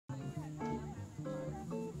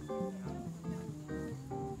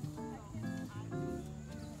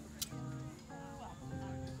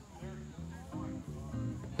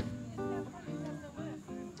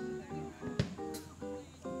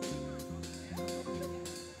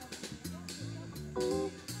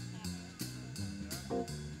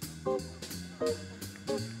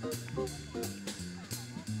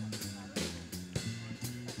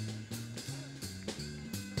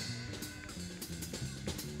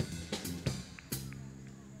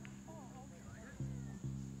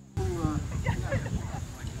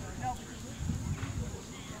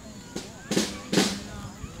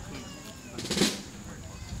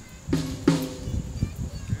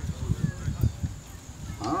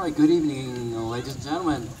All right, good evening, ladies and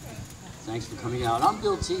gentlemen. Thanks for coming out. I'm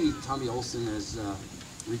Bill T. Tommy Olson has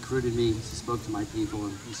recruited me. She spoke to my people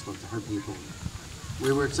and he spoke to her people.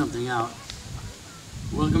 We worked something out.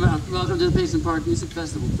 Welcome to the Payson Park Music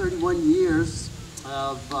Festival. 31 years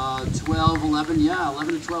of 11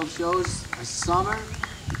 to 12 shows a summer,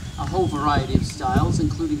 a whole variety of styles,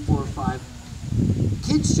 including 4 or 5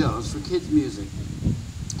 kids shows for kids music.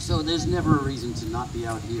 So there's never a reason to not be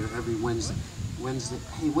out here every Wednesday.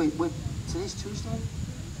 Hey, wait, today's Tuesday?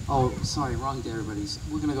 Oh, sorry, wrong day, everybody.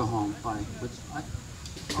 We're gonna go home. Bye.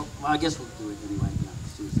 I guess we'll do it anyway. Yeah,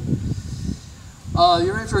 it's Tuesday.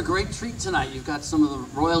 You're in for a great treat tonight. You've got some of the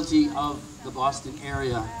royalty of the Boston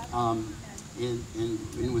area in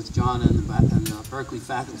with John and the Berkeley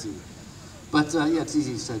faculty. But yeah, it's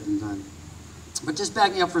easier said than done. But just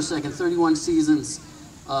backing up for a second, 31 seasons,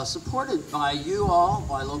 supported by you all,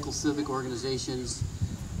 by local civic organizations,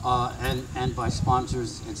 and by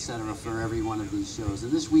sponsors, etc., for every one of these shows.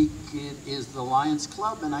 And this week it is the Lions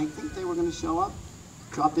Club, and I think they were going to show up,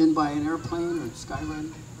 drop in by an airplane or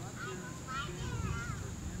Skyride.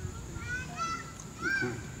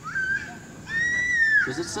 Okay.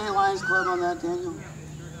 Does it say Lions Club on that, Daniel?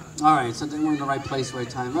 All right, so then we're in the right place, right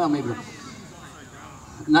time. Well, maybe.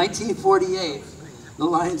 1948, the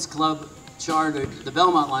Lions Club chartered, the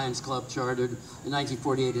Belmont Lions Club chartered in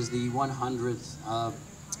 1948 is the 100th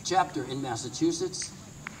chapter in Massachusetts,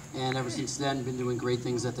 and ever since then been doing great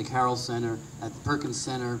things at the Carroll Center, at the Perkins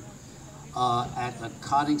Center, at the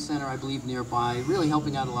Cotting Center, I believe, nearby, really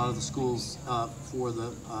helping out a lot of the schools for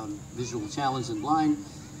the visual challenged and blind,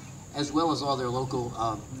 as well as all their local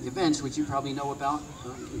events, which you probably know about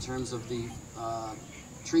in terms of the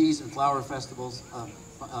trees and flower festivals,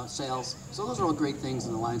 sales. So those are all great things,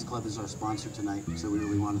 and the Lions Club is our sponsor tonight, so we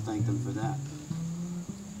really want to thank them for that.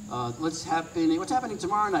 What's happening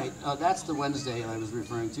tomorrow night? That's the Wednesday I was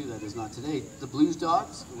referring to, that is not today. The Blues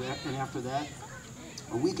Dogs, and after that,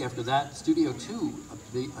 a week after that, Studio 2, a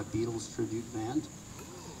Beatles tribute band.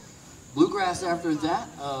 Bluegrass after that,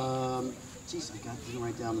 geez, I didn't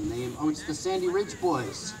write down the name. Oh, it's the Sandy Ridge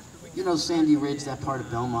Boys. You know Sandy Ridge, that part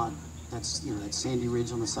of Belmont. That's, you know, that Sandy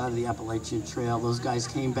Ridge on the side of the Appalachian Trail. Those guys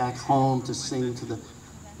came back home to sing to the,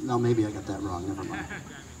 no, maybe I got that wrong, never mind.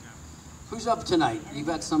 Who's up tonight? You've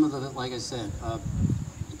got some of the, like I said,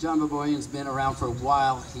 John Baboian's been around for a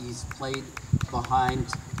while. He's played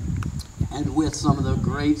behind and with some of the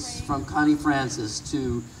greats, from Connie Francis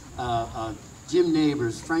to Jim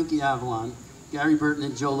Neighbors, Frankie Avalon, Gary Burton,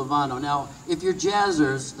 and Joe Lovano. Now, if you're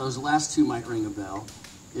jazzers, those last two might ring a bell.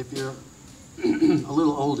 If you're a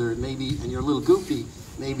little older, maybe, and you're a little goofy,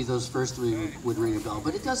 maybe those first three would ring a bell.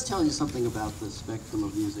 But it does tell you something about the spectrum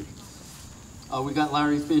of music. We got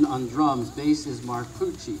Larry Finn on drums. Bass is Mark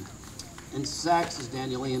Pucci. And sax is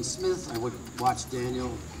Daniel Ian Smith. I would watch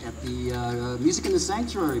Daniel at the Music in the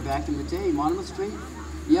Sanctuary back in the day, Monmouth Street.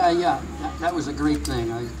 Yeah, that was a great thing,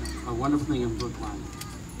 a wonderful thing in Brookline.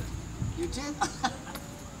 You did?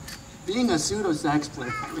 Being a pseudo sax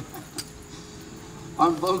player.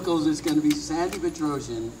 On vocals, it's going to be Sandi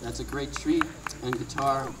Bedrosian. That's a great treat. And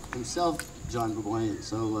guitar himself, John Baboian.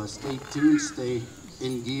 So stay tuned, stay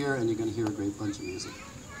in gear, and you're going to hear a great bunch of music.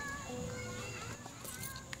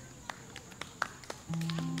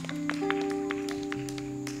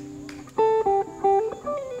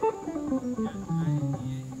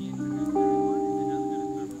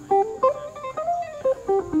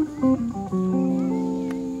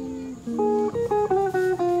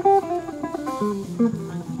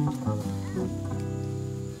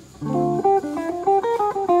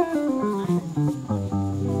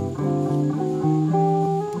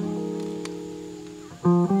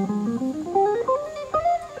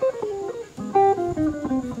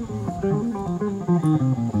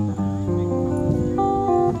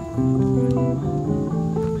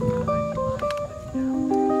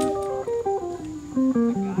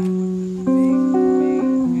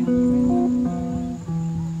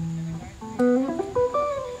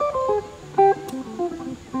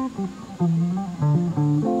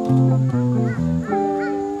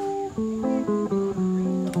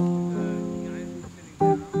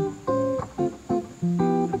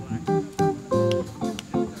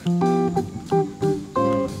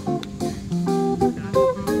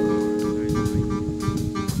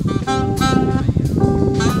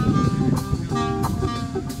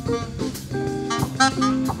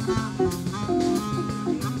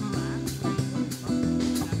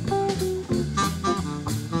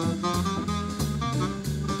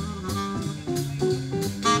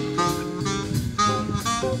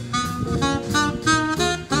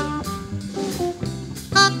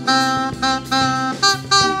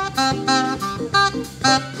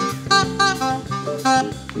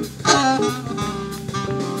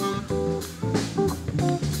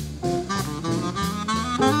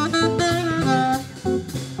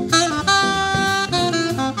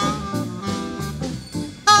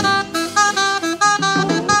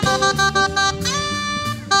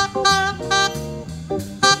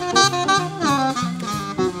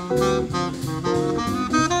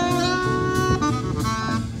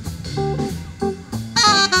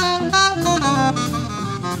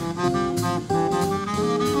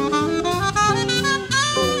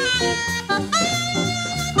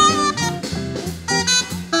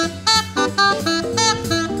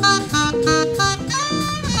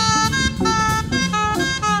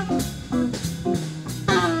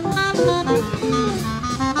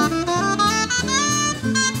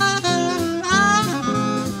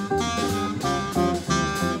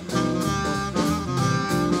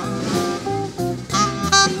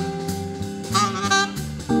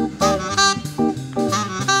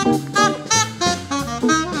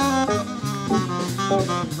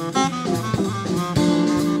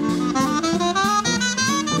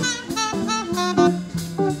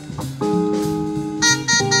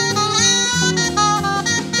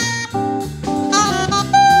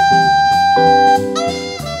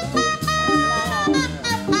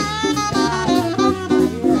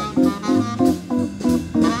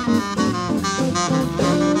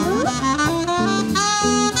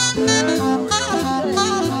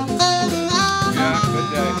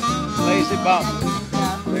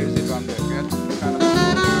 Come. Lazy drum bit. Good.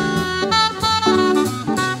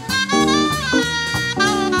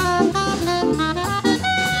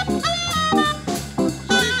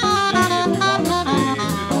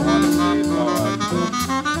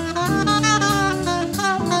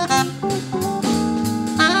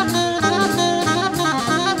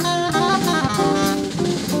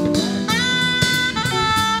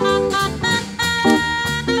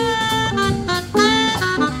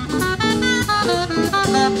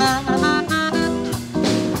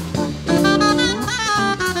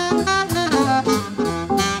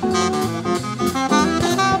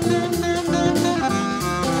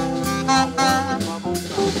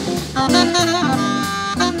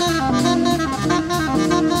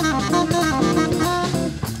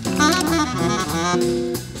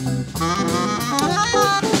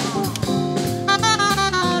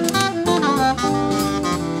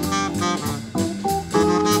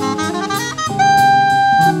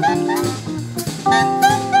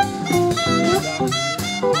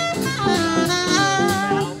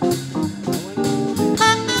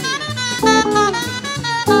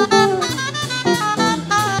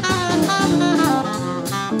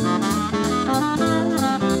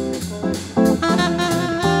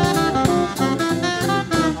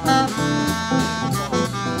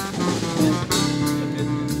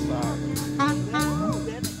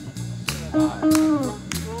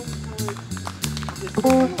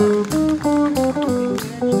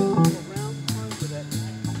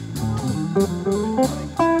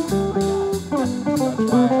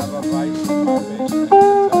 Kind of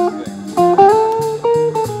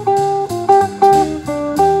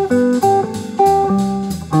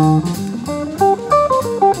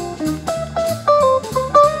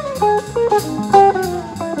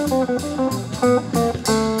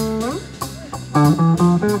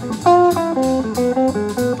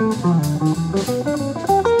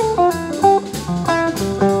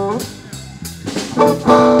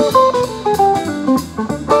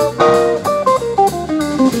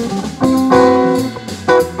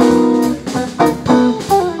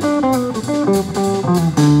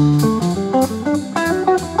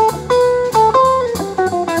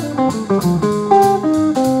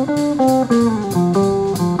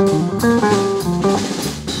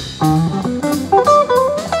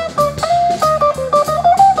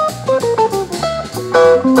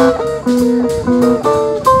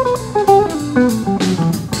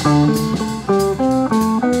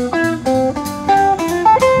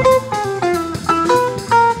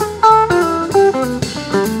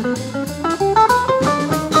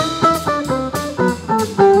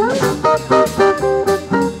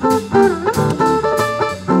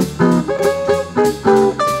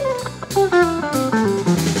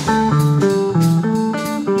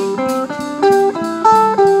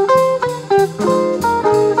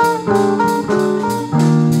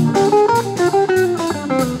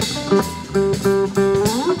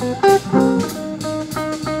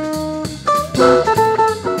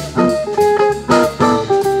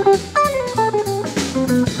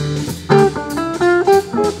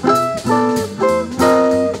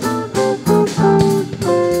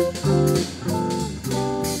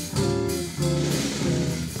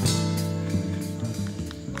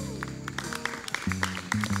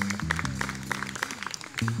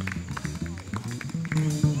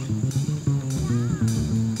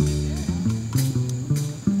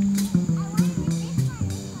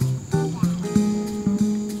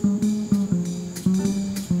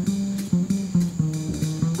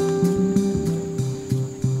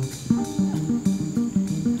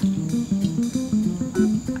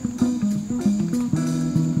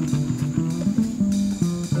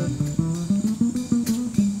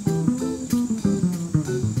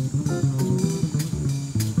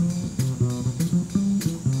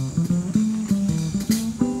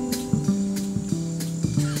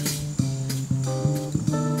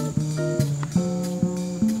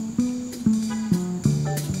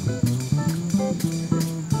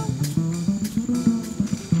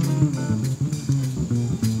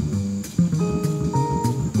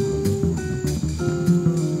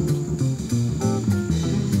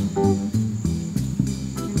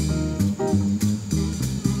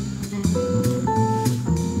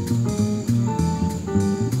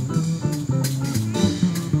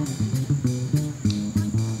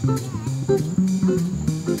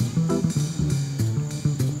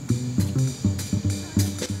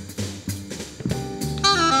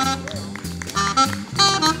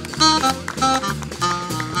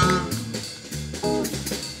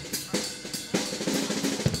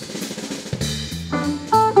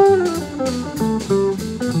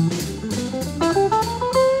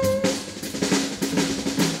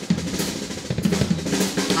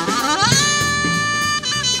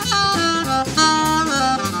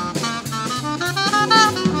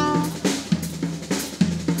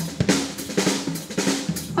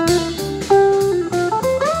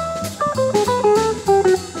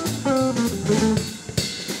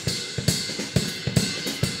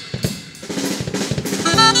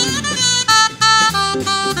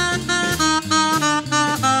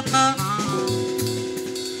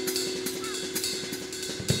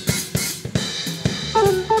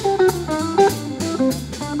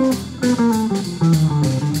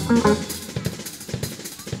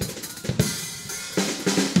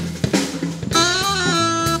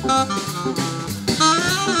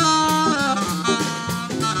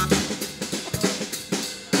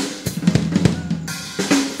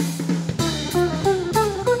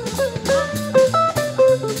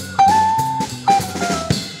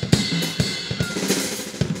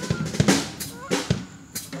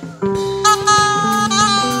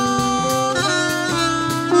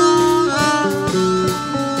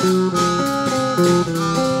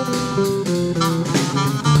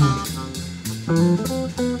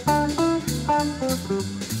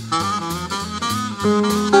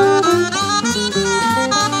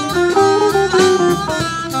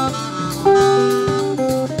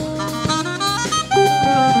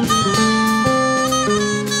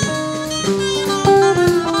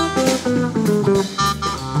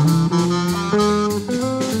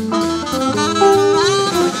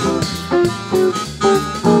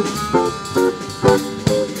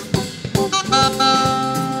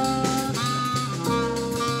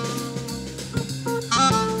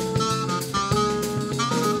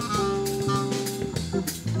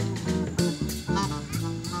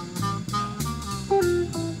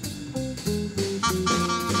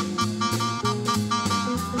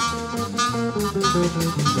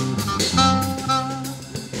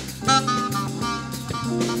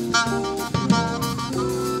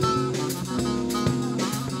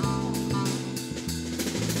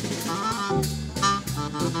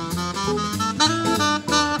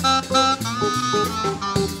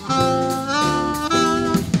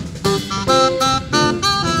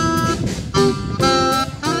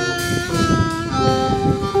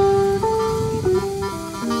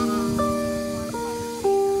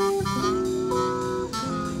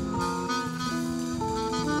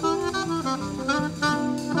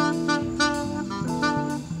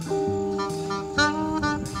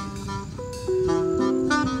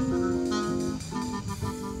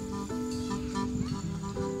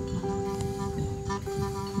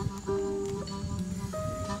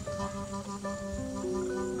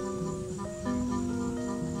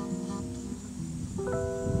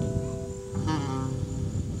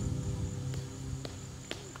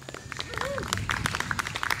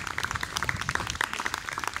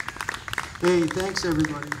Hey, thanks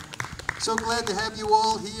everybody. So glad to have you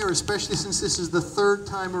all here, especially since this is the third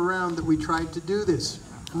time around that we tried to do this.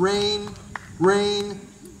 Rain, rain,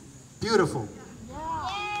 beautiful.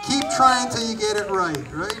 Keep trying till you get it right?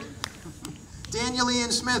 Daniel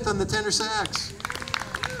Ian Smith on the tenor sax.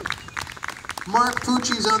 Mark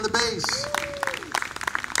Pucci's on the bass.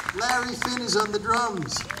 Larry Finn is on the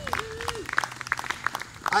drums.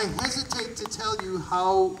 I hesitate to tell you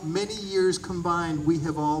how many years combined we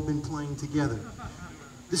have all been playing together.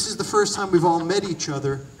 This is the first time we've all met each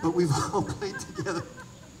other, but we've all played together.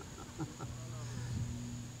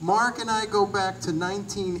 Mark and I go back to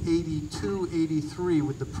 1982-83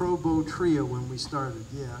 with the Pro Bow Trio when we started.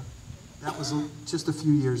 Yeah, that was just a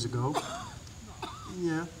few years ago.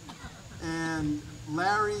 Yeah, and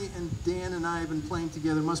Larry and Dan and I have been playing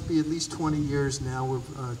together, must be at least 20 years now. We're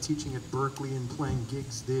teaching at Berkeley and playing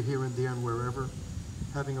gigs there, here and there and wherever.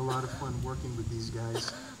 Having a lot of fun working with these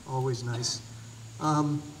guys, always nice.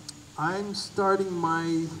 I'm starting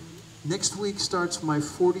next week starts my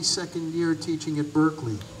 42nd year teaching at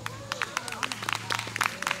Berkeley.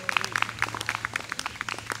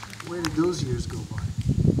 Where did those years go by?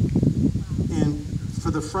 And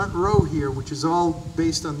for the front row here, which is all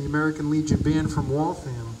based on the American Legion Band from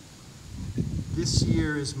Waltham, this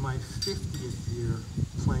year is my 50th year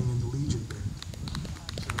playing in the Legion Band.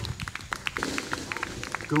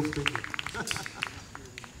 So, go figure.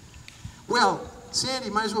 Well, Sandi,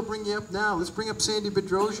 might as well bring you up now. Let's bring up Sandi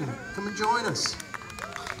Bedrosian. Come and join us.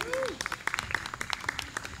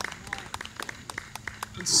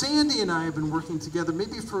 And Sandi and I have been working together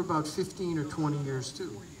maybe for about 15 or 20 years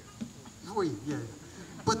too. Before you, yeah.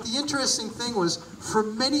 But the interesting thing was, for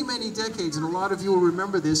many, many decades, and a lot of you will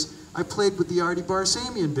remember this, I played with the Artie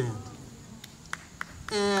Barsamian Band.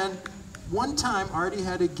 And one time, Artie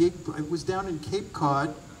had a gig, it was down in Cape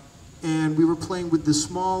Cod, and we were playing with the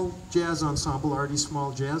small jazz ensemble, Artie's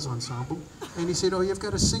small jazz ensemble, and he said, oh, you've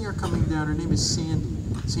got a singer coming down, her name is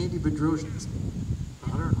Sandi Bedrosian.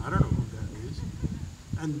 I don't know who that is.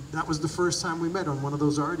 And that was the first time we met on one of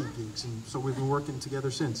those Artie gigs, and so we've been working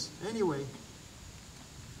together since. Anyway.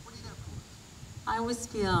 I always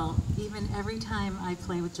feel, even every time I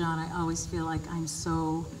play with John, I always feel like I'm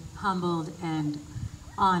so humbled and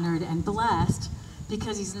honored and blessed,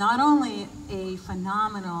 because he's not only a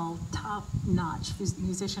phenomenal, top-notch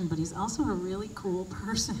musician, but he's also a really cool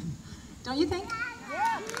person. Don't you think?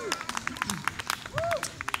 Yeah.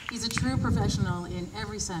 He's a true professional in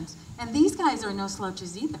every sense. And these guys are no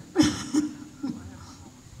slouches either.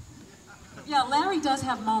 Yeah, Larry does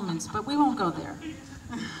have moments, but we won't go there.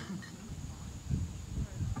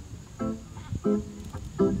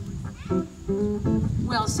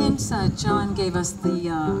 Well, since John gave us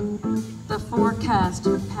the forecast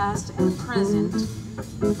of past and present,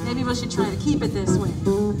 maybe we should try to keep it this way.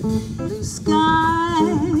 Blue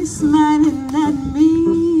sky smiling at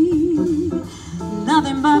me,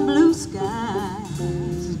 nothing but blue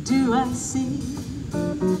skies do I see.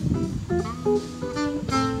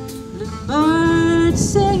 Blue birds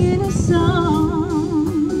singing a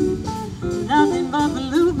song, nothing but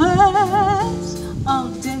bluebirds all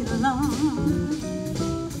day long.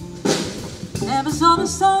 Never saw the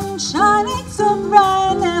sun shining so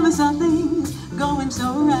bright, never saw things going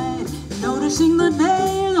so right. Noticing the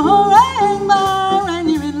days hurrying by, when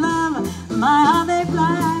you're in love, my how they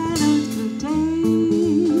fly. Those blue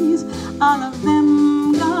days, all of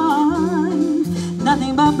them gone,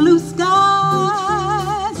 nothing but blue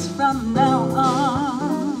skies from now on.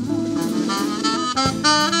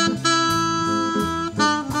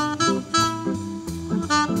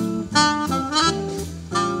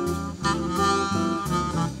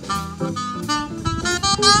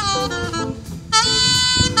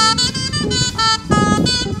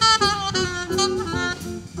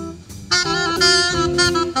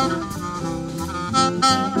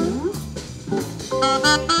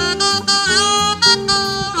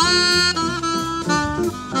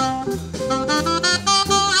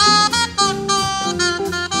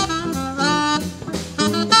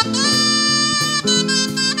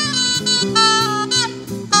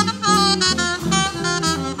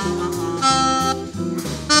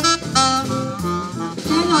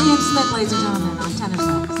 Smith, ladies and gentlemen, on tenor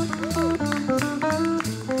sax.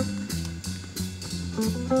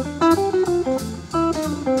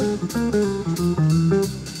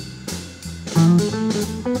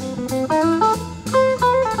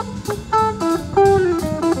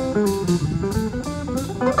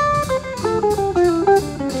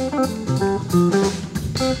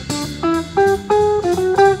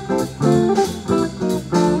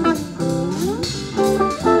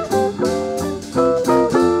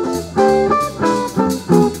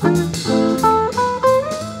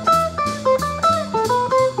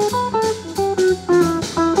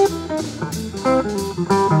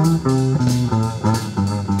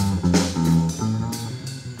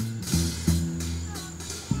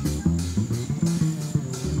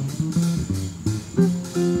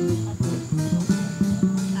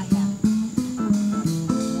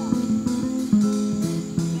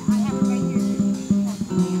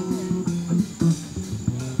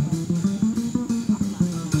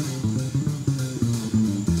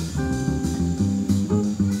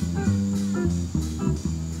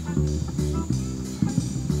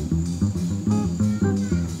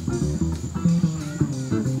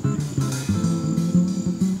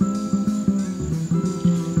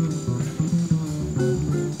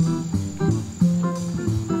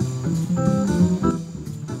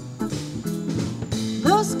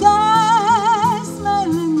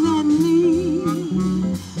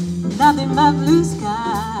 Nothing but blue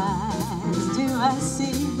skies do I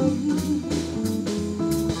see.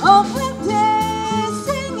 Open day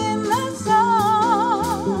singing the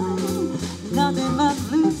song. Nothing but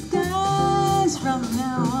blue skies from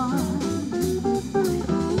now on.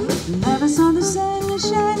 Never saw the sun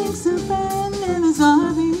shining so bright. Never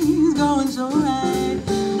saw things going so right.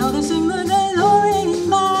 Noticing the days hurrying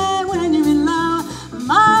by when you're in love.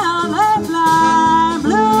 My heart they fly.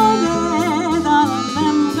 Blue days, all of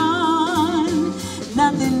them gone.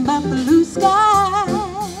 Nothing but blue skies.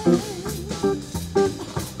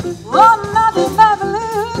 Oh, nothing but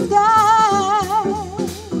blue skies.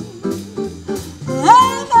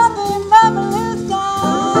 Ain't nothing but blue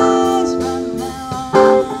skies from now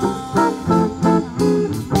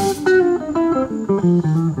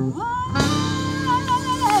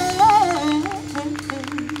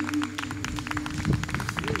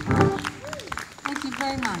Thank you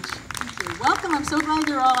very much. Thank you. Welcome. I'm so glad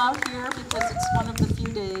you're all out here because it's one of the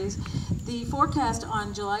few days. The forecast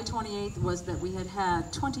on July 28th was that we had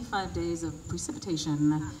had 25 days of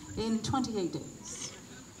precipitation in 28 days.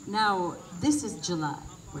 Now, this is July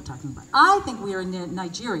we're talking about. I think we are in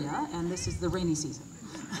Nigeria, and this is the rainy season.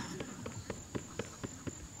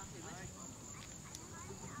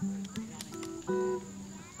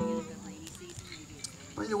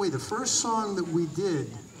 By the way, the first song that we did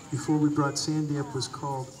before we brought Sandi up was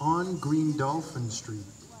called On Green Dolphin Street.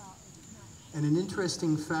 And an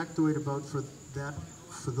interesting factoid about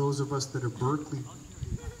for those of us that are Berkeley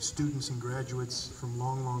students and graduates from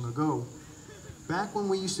long, long ago, back when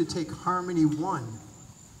we used to take Harmony 1,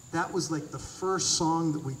 that was like the first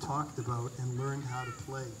song that we talked about and learned how to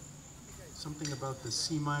play. Something about the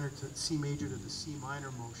C minor to C major to the C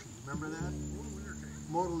minor motion. Remember that?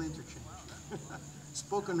 Modal interchange.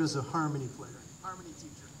 Spoken as a harmony player, harmony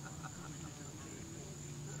teacher.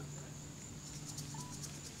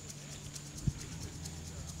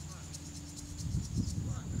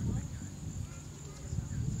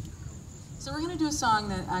 So we're going to do a song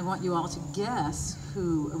that I want you all to guess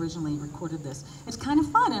who originally recorded this. It's kind of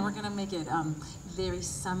fun, and we're going to make it very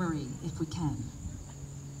summery if we can.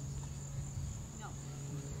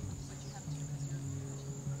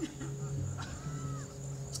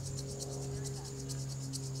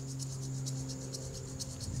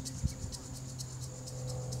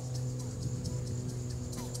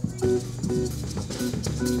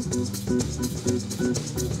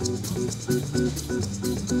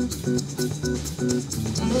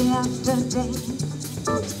 Day after day,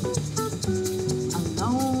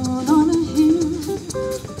 alone on a hill,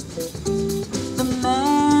 the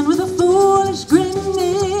man with a foolish grin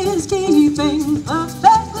is keeping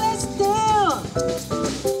perfectly still.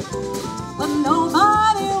 But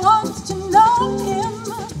nobody wants to know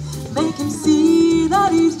him, make him see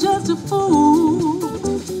that he's just a fool.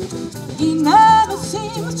 He never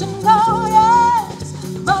seems to know, yes,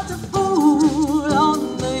 but a fool on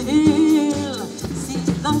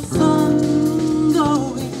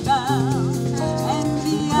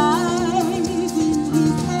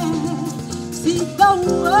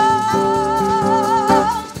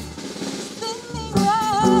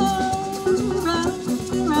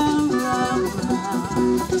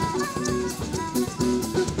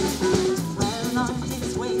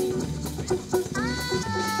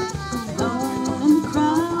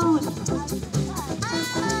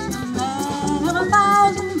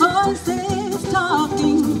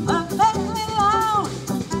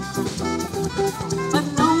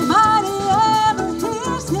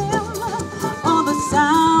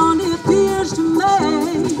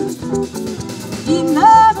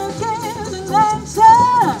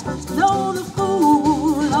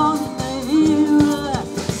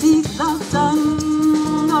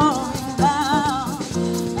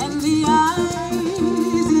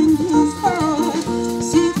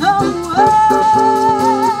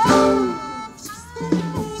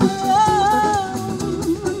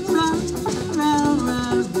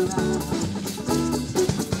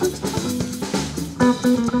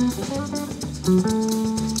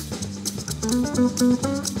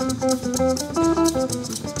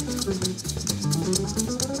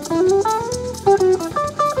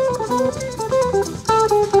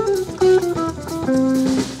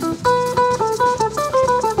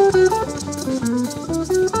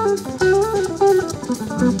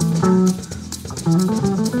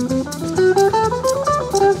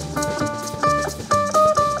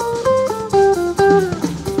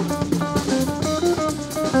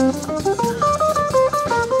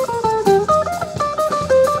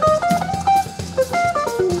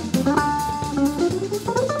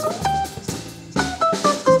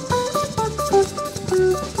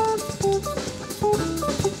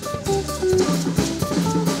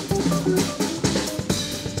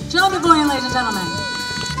John Baboian, ladies and gentlemen.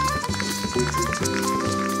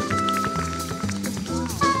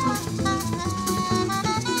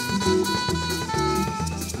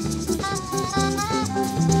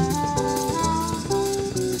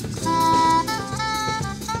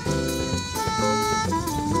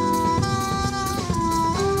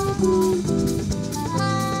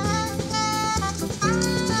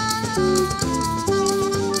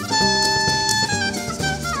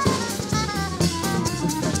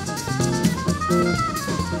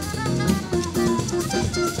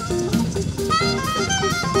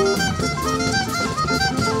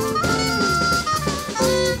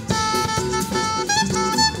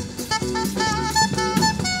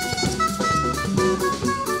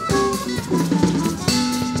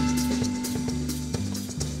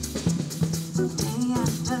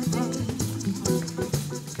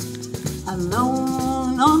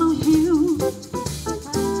 Alone on a hill,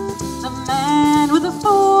 the man with a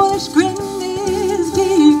foolish grin is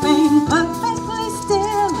keeping perfectly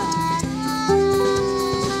still.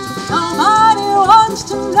 Nobody wants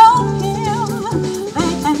to know him.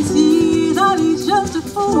 They can see that he's just a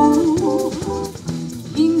fool.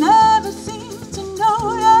 He never seems to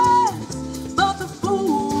notice, but the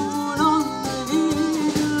fool on the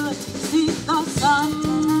hill sees the sun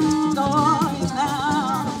going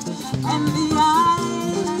down, and the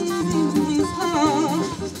eyes in his head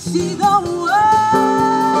see the world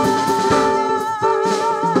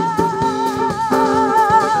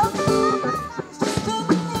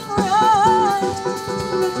spinning round.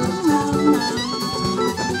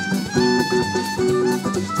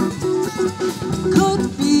 Could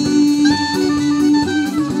be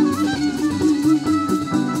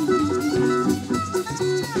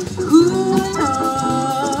who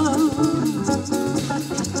knows?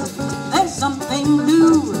 There's something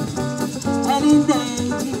new any day.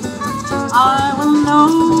 I will know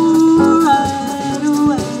right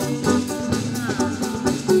away.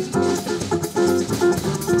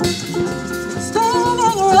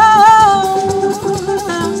 Spinning around,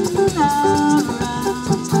 spinning around.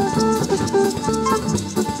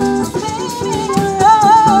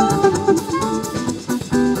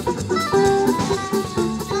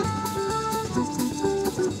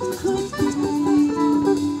 Could be.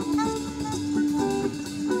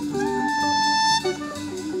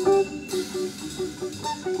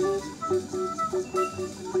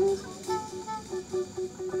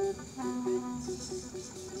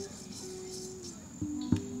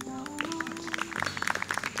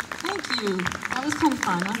 Thank you. That was kind of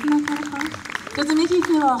fun. Wasn't that kind of fun? Does it make you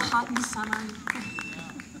feel all hot in summer?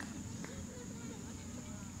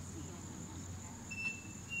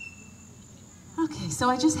 Okay, so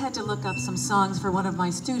I just had to look up some songs for one of my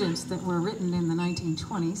students that were written in the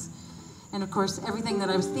 1920s. And of course, everything that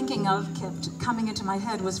I was thinking of kept coming into my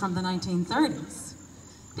head was from the 1930s.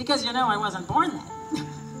 Because, you know, I wasn't born then.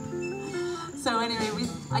 So anyway,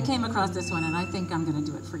 I came across this one, and I think I'm going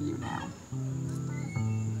to do it for you now.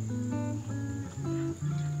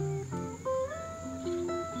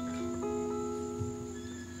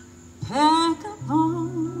 Pack up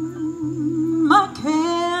on my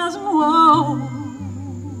cares and woe.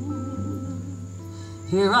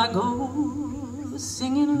 Here I go,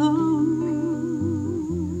 singing low.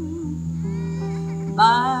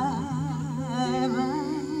 Bye, bye,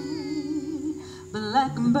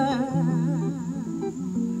 blackbird.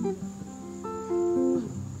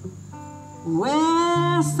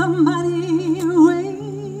 Where somebody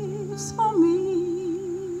waits for me,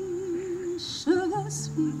 sugar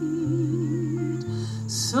sweet,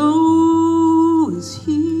 so is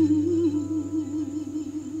he.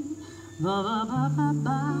 Bye, bye, bye, bye,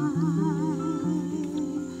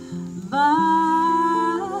 bye,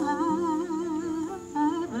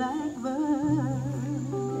 bye, blackbird.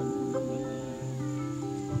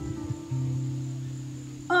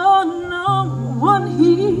 Oh, no one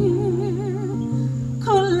here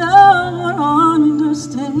could love or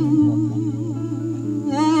understand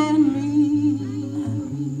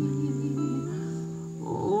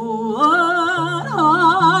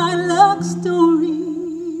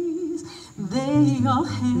lay your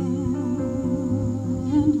hand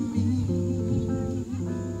me.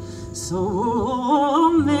 So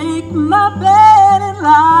make my bed and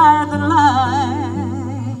light the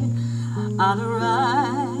light. I'll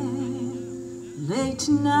arrive late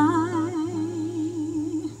tonight.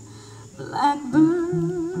 Blackbird,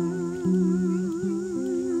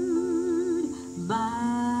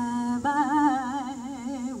 bye bye.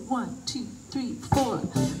 1, 2, 3, 4.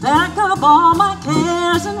 Pack up all my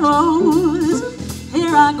cares and woes.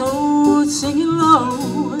 Here I go singing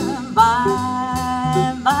low.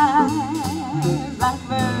 Bye bye,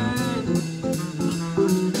 blackbird.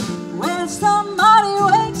 When somebody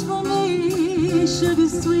waits for me, sugar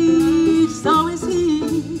sweet, so is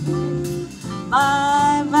he.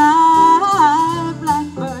 Bye bye,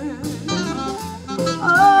 blackbird.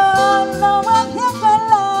 Oh, no one here can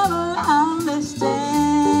love or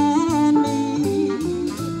understand me.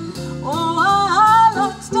 Oh, I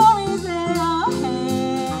like stories they all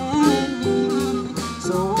hand me.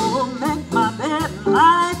 So make my bed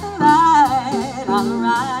light the light. I'll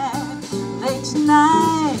arrive late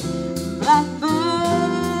tonight,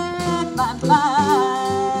 blackbird, bye bye.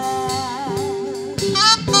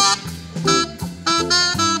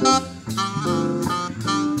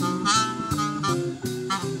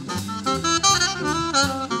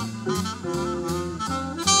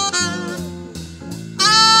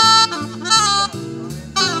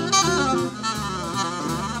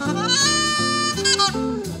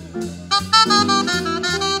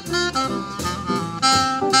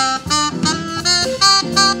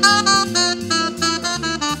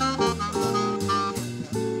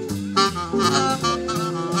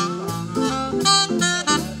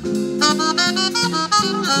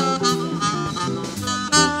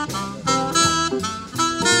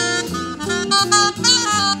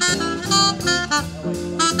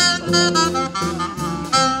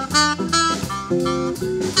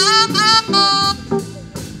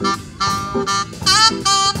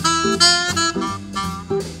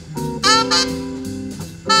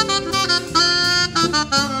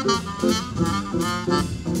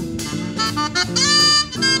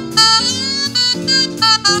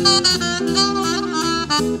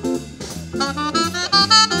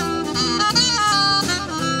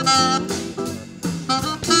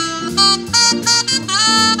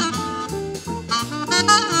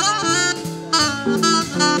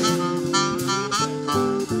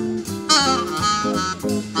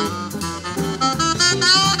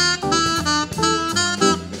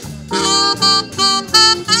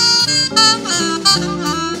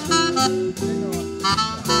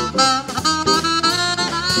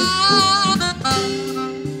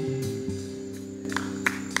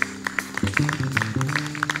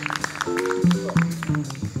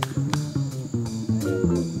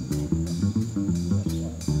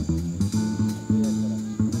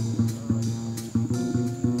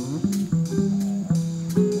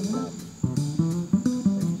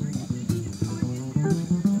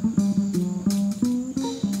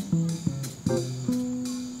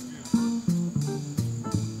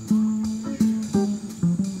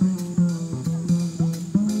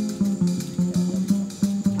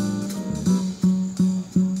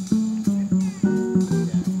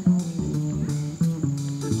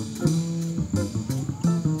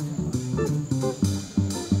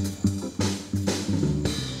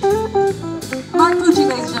 Pucci,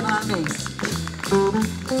 ladies and gentlemen, on bass.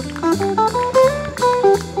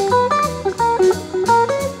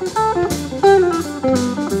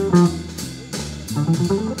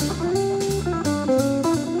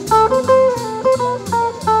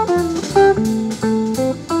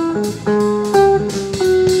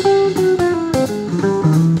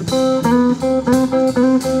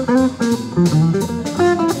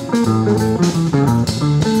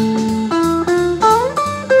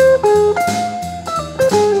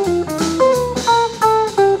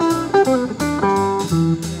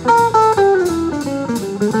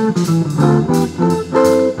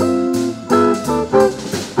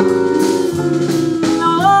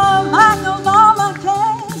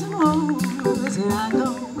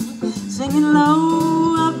 Singing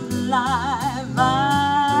low up live by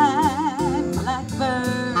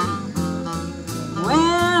blackbird.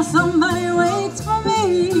 Where somebody waits for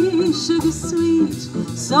me, sugar sweet,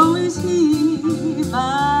 so is he.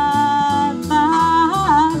 Bye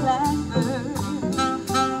bye, blackbird.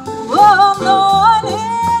 Oh, no one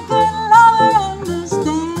here can love or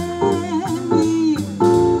understand me.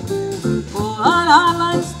 Oh, what I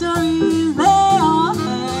like stories they all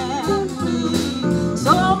hand me.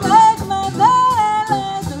 So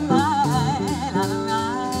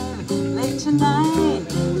tonight,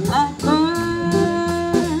 blackbird,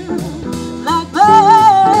 blackbird.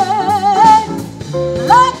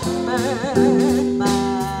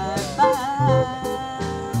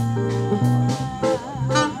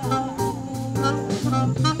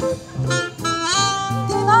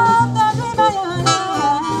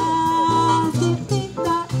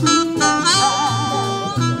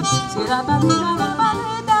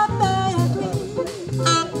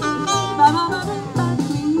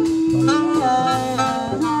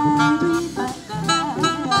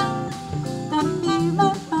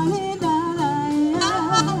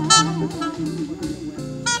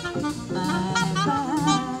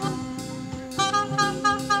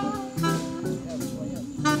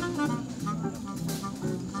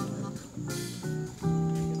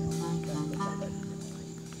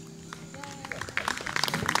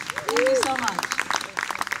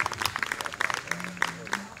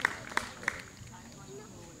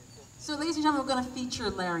 feature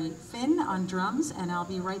Larry Finn on drums, and I'll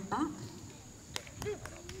be right back.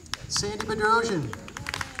 Sandi Bedrosian.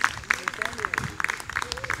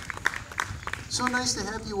 So nice to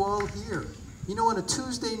have you all here. You know, on a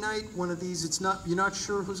Tuesday night, one of these, you're not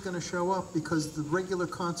sure who's going to show up because the regular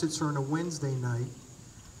concerts are on a Wednesday night,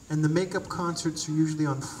 and the makeup concerts are usually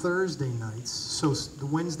on Thursday nights. So the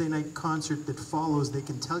Wednesday night concert that follows, they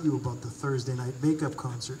can tell you about the Thursday night makeup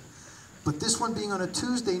concert. But this one being on a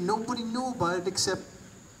Tuesday, nobody knew about it except,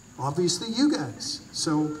 obviously, you guys.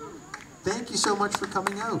 So thank you so much for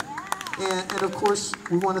coming out. And of course,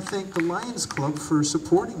 we want to thank the Lions Club for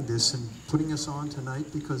supporting this and putting us on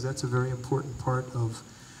tonight, because that's a very important part of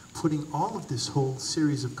putting all of this whole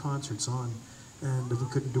series of concerts on. And we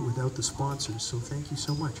couldn't do it without the sponsors, so thank you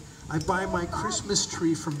so much. I buy my Christmas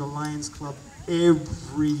tree from the Lions Club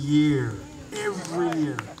every year. Every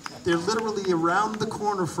year. They're literally around the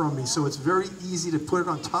corner from me, so it's very easy to put it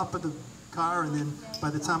on top of the car, and then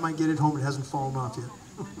by the time I get it home, it hasn't fallen off yet.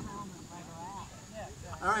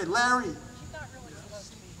 All right, Larry. She's not really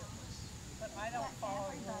supposed to be here, but I don't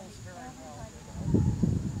follow rules very well.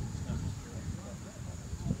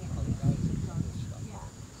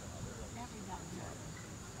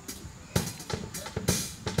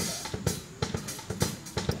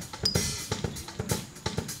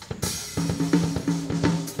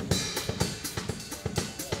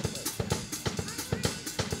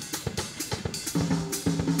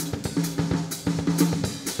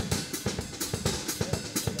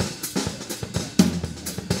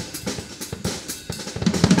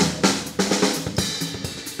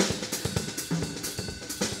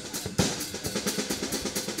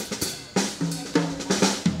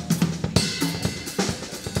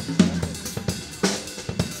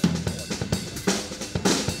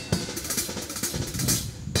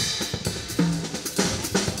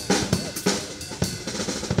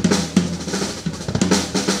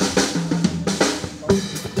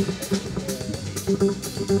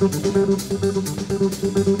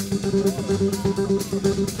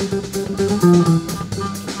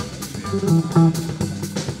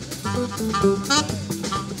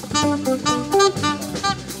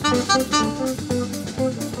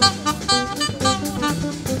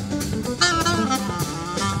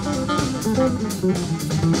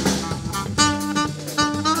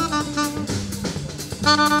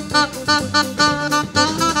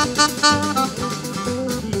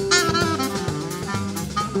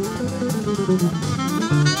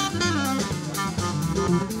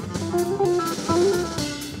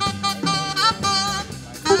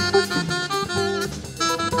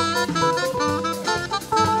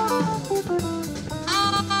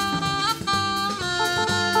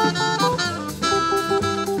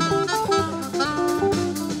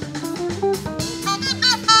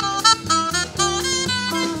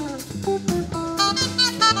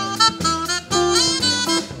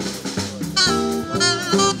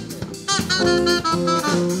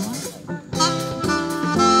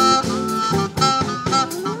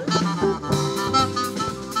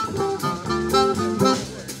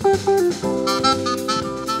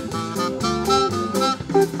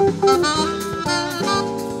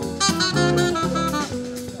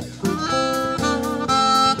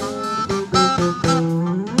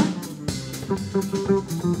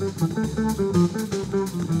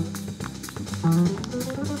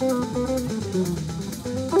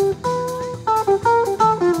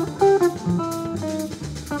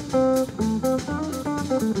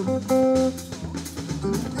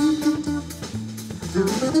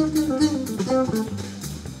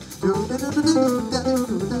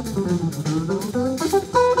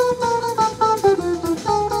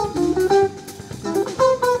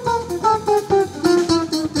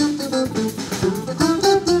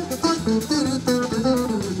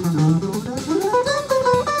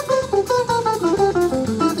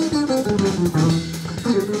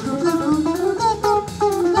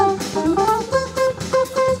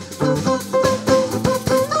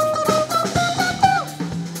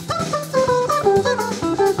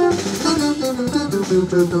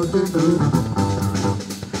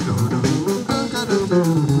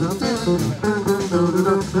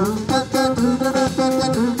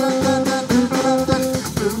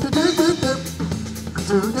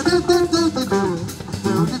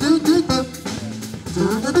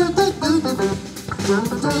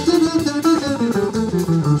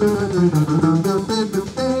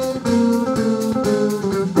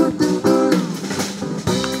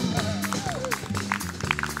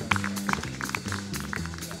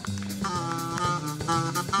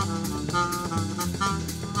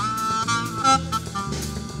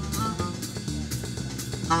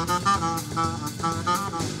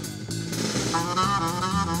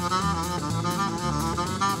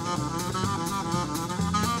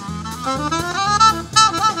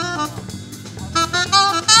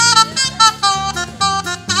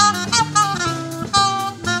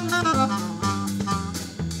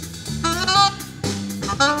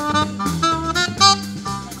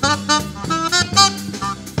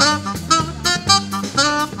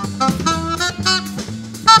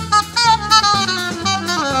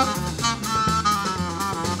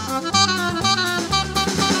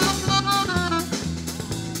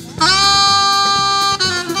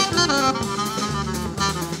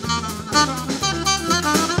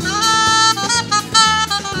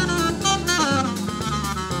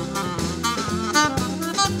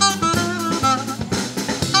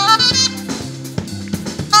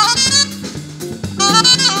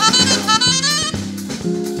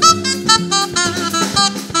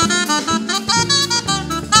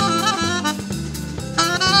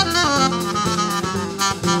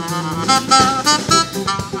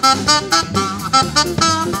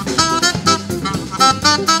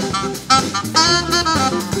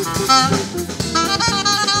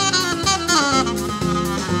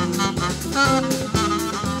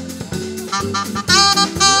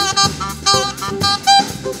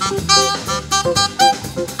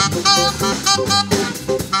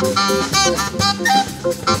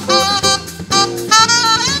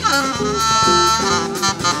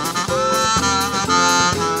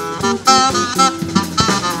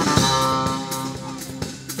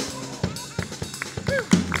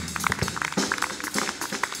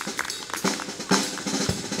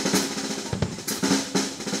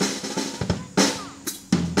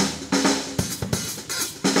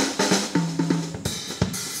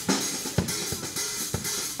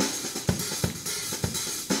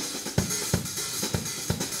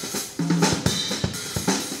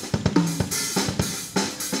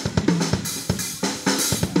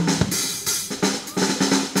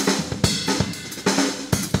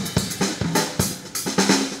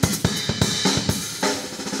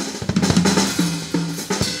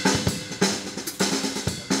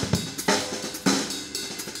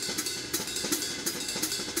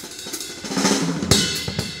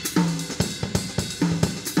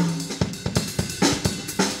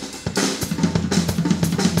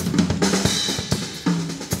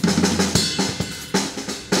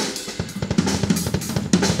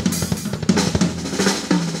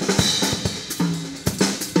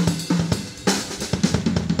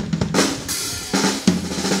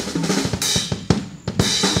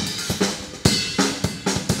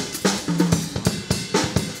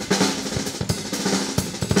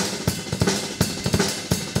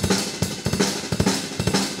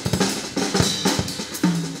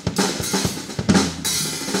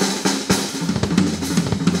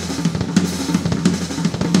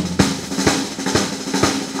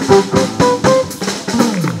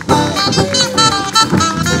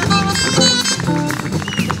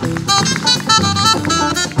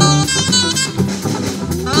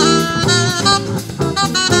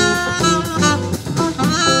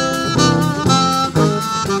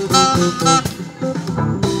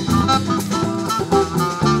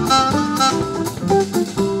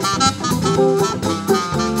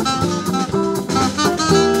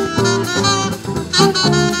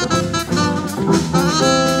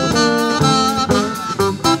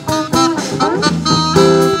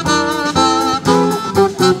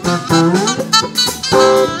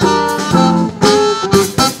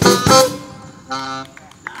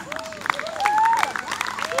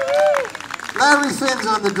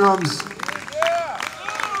 On the drums.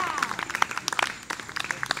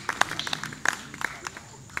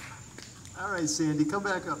 All right, Sandy, come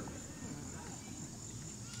back up.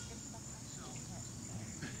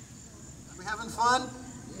 Are we having fun?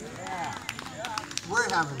 Yeah. We're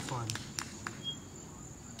having fun.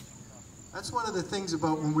 That's one of the things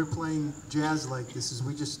about when we're playing jazz like this is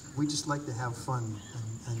we just like to have fun,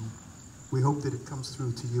 and we hope that it comes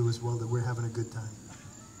through to you as well, that we're having a good time.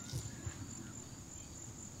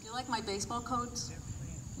 You like my baseball coats?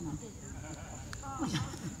 You know.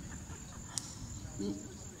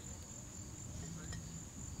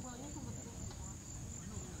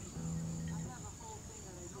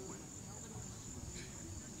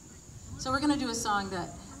 So we're going to do a song that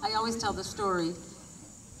I always tell the story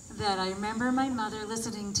that I remember my mother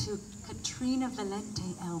listening to Katrina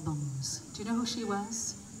Valente albums. Do you know who she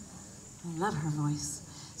was? I love her voice.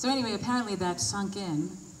 So anyway, apparently that sunk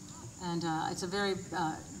in, and it's a very,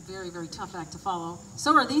 very tough act to follow.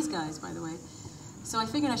 So are these guys, by the way. So I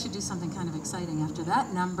figured I should do something kind of exciting after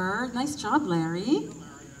that number. Nice job, Larry.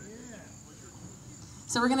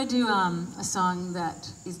 So we're going to do a song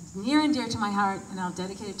that is near and dear to my heart, and I'll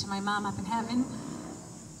dedicate it to my mom up in heaven.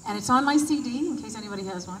 And it's on my CD, in case anybody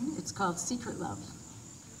has one. It's called Secret Love.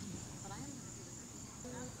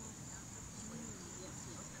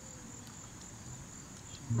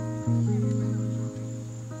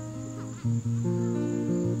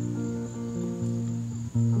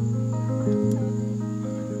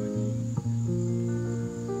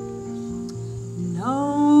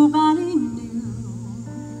 Nobody knew,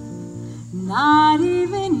 not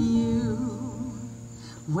even you,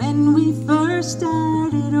 when we first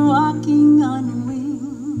started walking on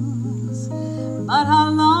wings. But how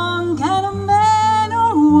long can a man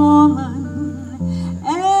or woman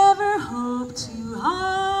ever hope to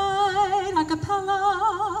hide a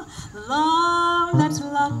cappella love that's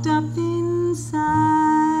locked up inside?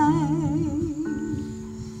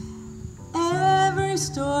 Every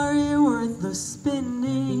story worth the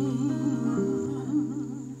spinning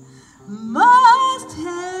must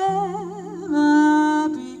have a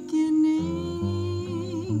beginning.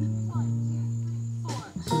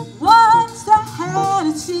 Once I had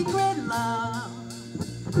a secret love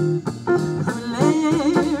who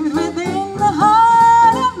lived within the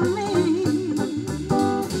heart of me.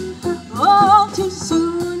 All too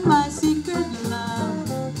soon my secret love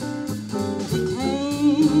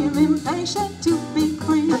became impatient to be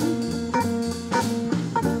free.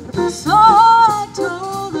 So I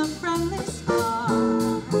told a friendly star,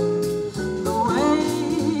 the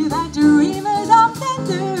way that dreamers often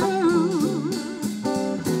do,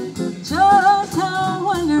 just how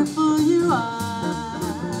wonderful you are,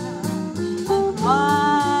 and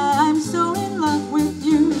why I'm so in love with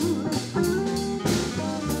you.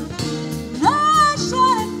 Now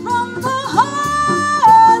shining from the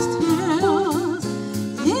highest hills,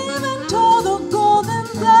 even to the golden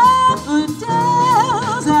daffodils,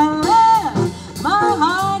 I left my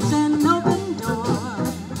heart's an open door,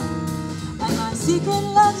 and my secret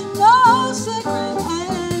love's no secret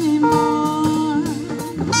anymore.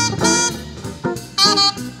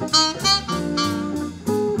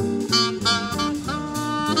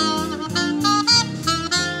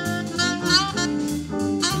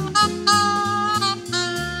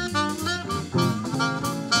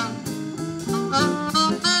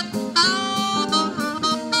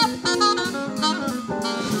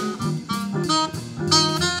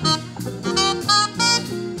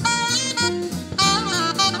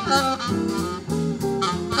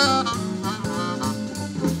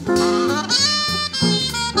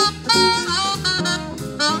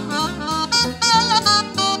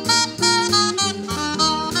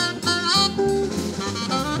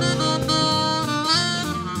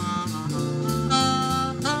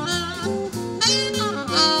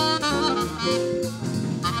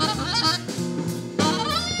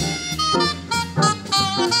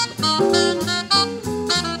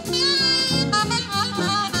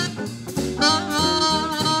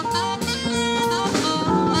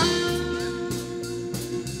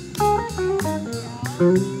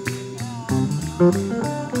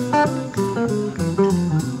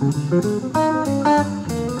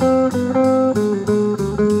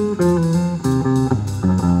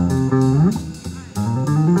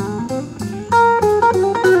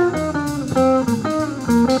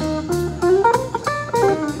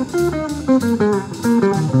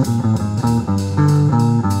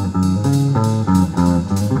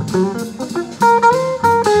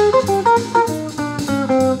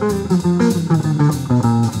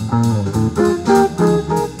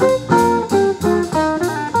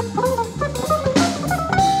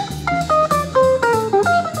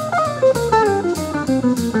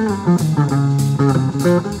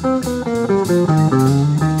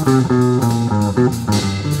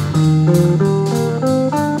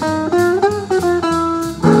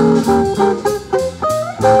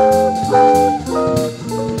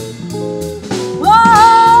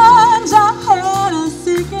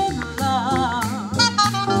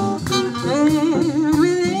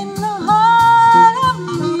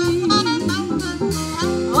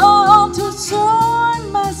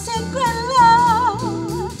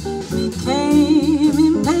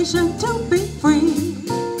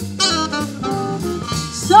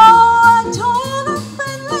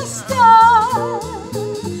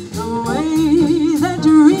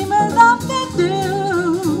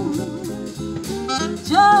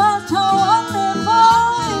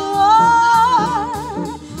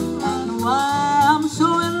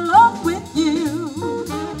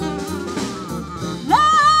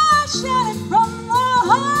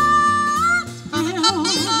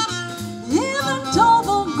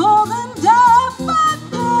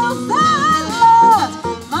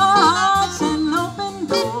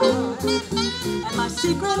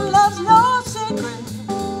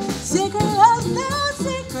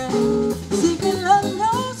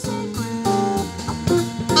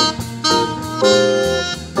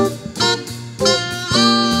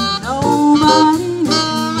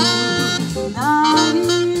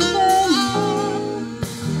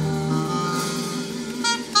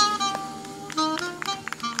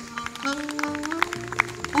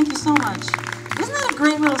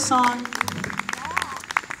 great little song.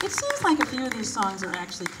 It seems like a few of these songs are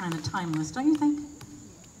actually kind of timeless, don't you think?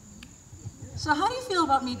 So how do you feel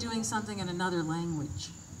about me doing something in another language?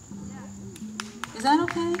 Is that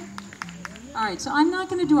okay? All right, so I'm not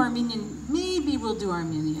going to do Armenian. Maybe we'll do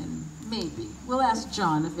Armenian. Maybe. We'll ask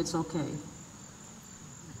John if it's okay.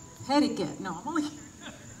 Herike. No, I'm only...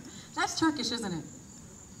 That's Turkish, isn't it?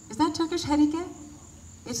 Is that Turkish, Herike?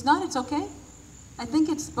 It's not, it's okay? I think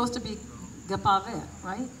it's supposed to be gapave,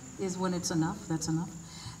 right? Is when it's enough, that's enough.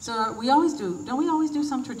 So we always do, don't we always do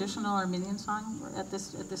some traditional Armenian song at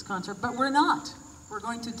this concert? But we're not. We're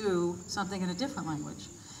going to do something in a different language.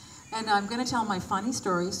 And I'm going to tell my funny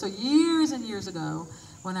story. So years and years ago,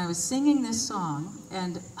 when I was singing this song,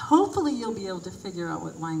 and hopefully you'll be able to figure out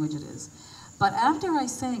what language it is. But after I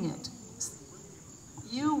sang it,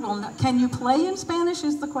 you will not, can you play in Spanish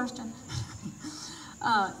is the question.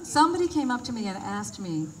 Somebody came up to me and asked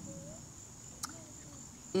me,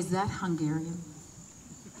 is that Hungarian?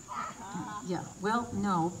 Yeah, well,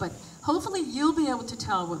 no, but hopefully you'll be able to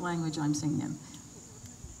tell what language I'm singing in.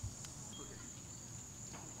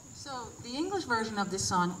 So the English version of this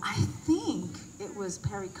song, I think it was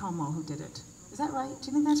Perry Como who did it. Is that right? Do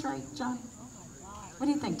you think that's right, John? What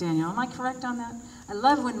do you think, Daniel? Am I correct on that? I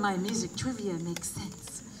love when my music trivia makes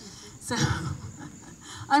sense. So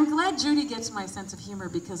I'm glad Judy gets my sense of humor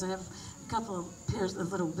because I have a couple of pairs, a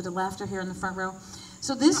little bit of laughter here in the front row.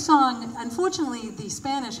 So this song, unfortunately, the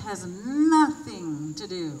Spanish has nothing to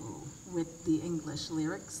do with the English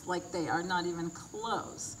lyrics, like they are not even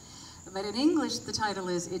close. But in English, the title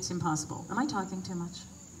is It's Impossible. Am I talking too much?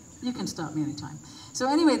 You can stop me anytime. So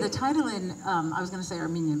anyway, the title in, I was going to say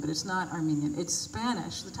Armenian, but it's not Armenian, it's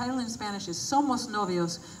Spanish. The title in Spanish is Somos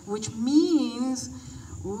Novios, which means,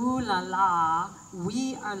 ooh la la,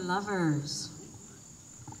 we are lovers.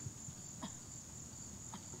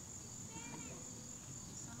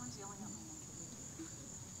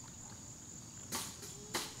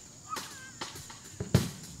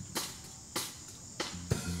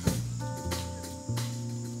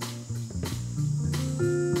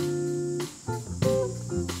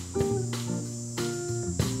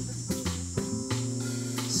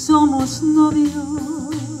 Somos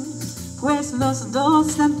novios, pues los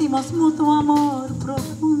dos sentimos mutuo amor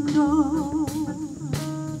profundo.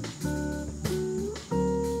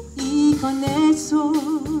 Y con eso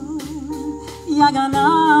ya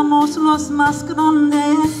ganamos los más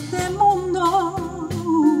grandes del mundo.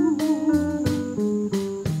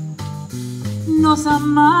 Nos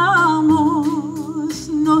amamos,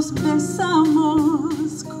 nos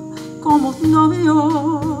besamos como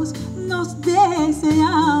novios. Nos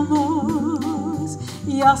deseamos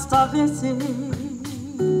y hasta veces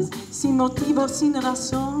sin motivo, sin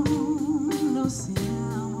razón nos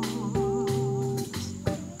amamos.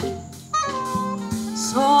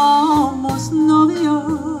 Somos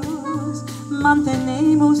novios,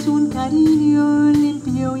 mantenemos un cariño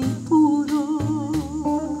limpio y puro.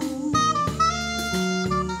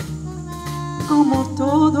 Como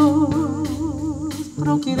todos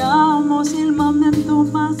procuramos el momento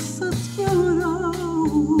más oscuro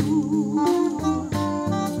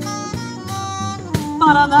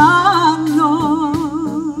para darnos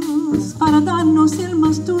el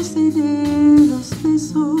más dulce de los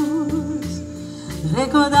besos.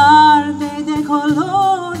 Recordar de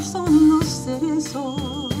color son los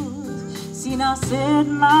cerezos, sin hacer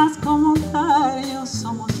más comentarios.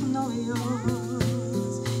 Somos novios,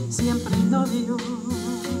 siempre novios.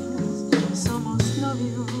 Somos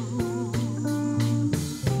novios.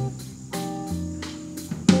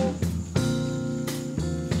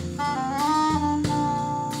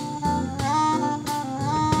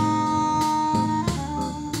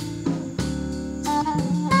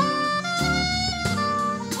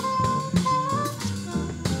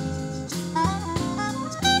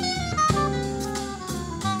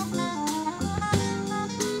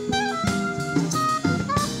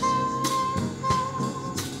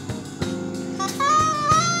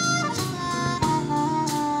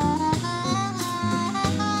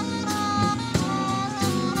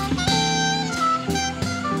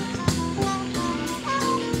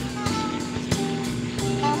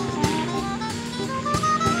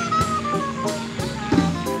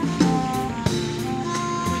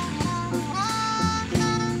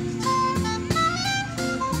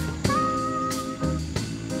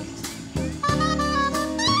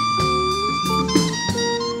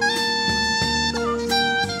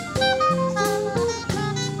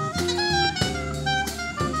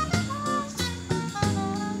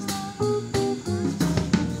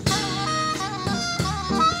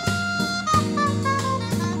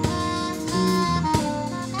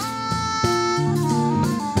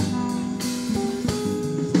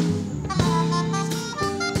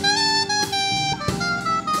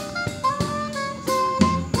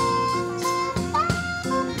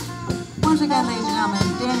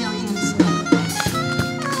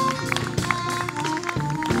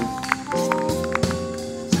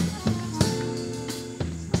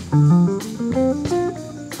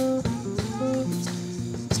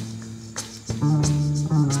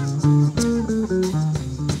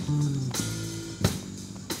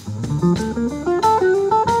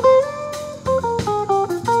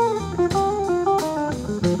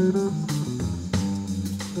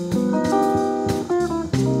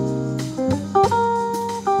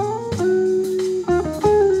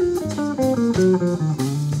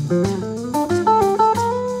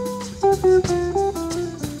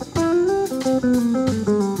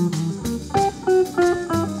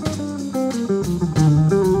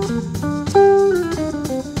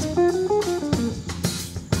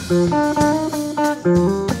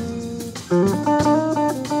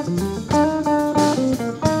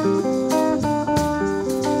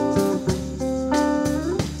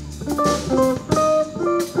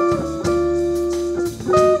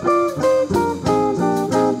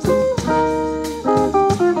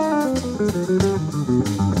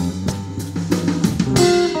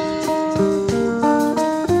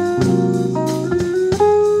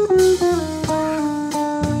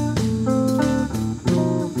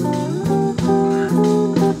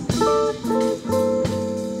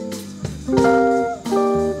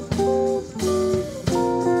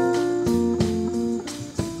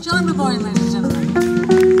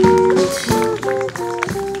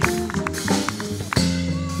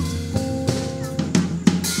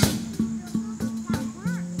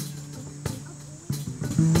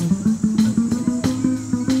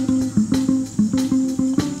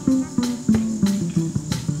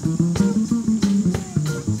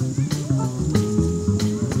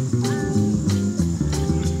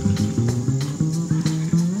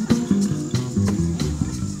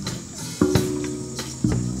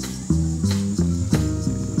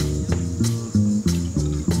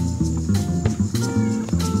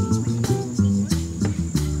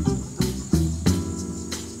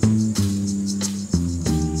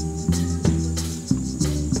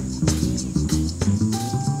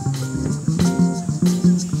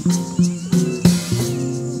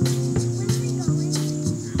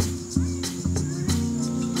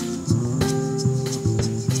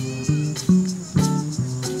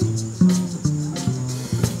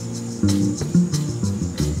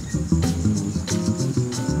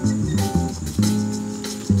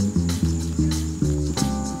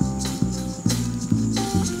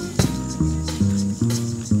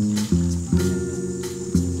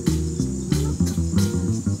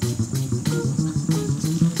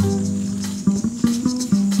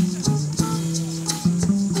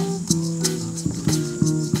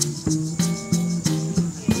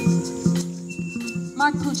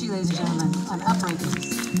 Pucci, ladies and gentlemen, on Upbreakers.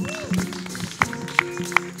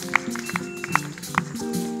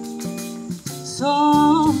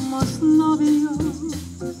 Somos novios,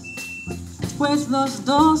 pues los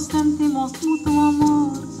dos sentimos mutuo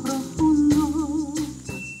amor profundo.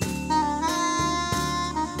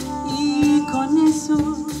 Y con eso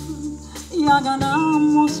ya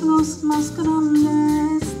ganamos los más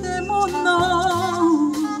grandes del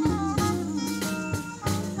mundo.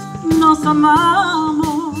 Nos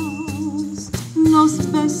amamos,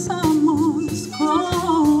 nos besamos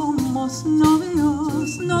como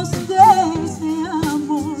novios, nos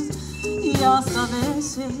deseamos y hasta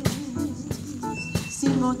veces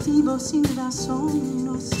sin motivo, sin razón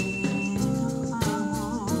nos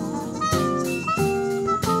amamos.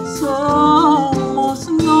 Somos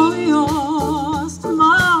novios,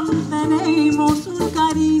 mantenemos un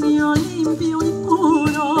cariño limpio y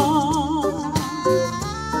puro.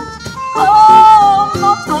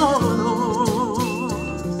 Como todos,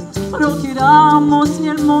 procuramos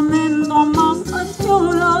el momento más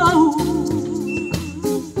anchulo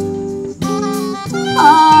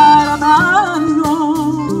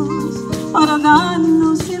para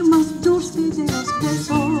darnos el más dulce de los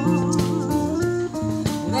besos.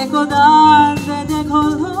 Recordar de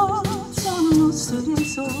color son los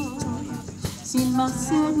cerezos, sin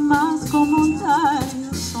hacer más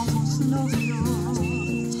comentarios, somos novios,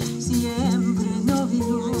 siempre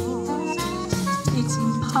novios. It's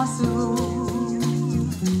impossible.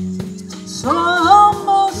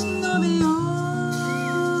 Somos novios.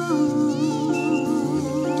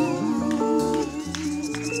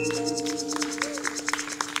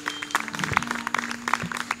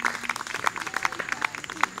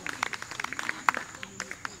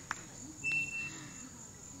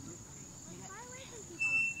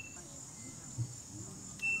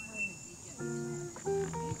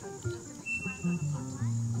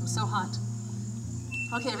 I'm so hot.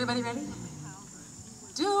 Okay, everybody ready?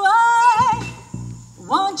 Do I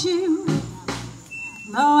want you?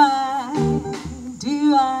 No,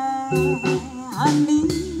 do I need?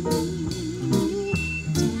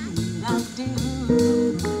 Did I do?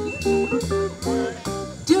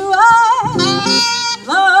 Do I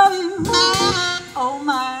love you? Oh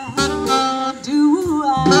my, do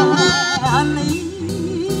I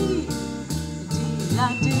need? Did I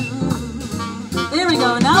do? There we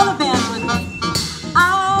go, now the band's with me.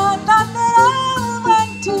 I thought that I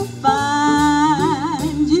went to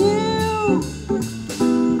find you.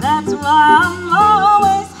 That's why I'm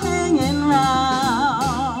always hanging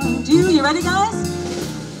around you. You ready, guys?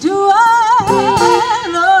 Do I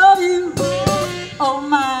love you?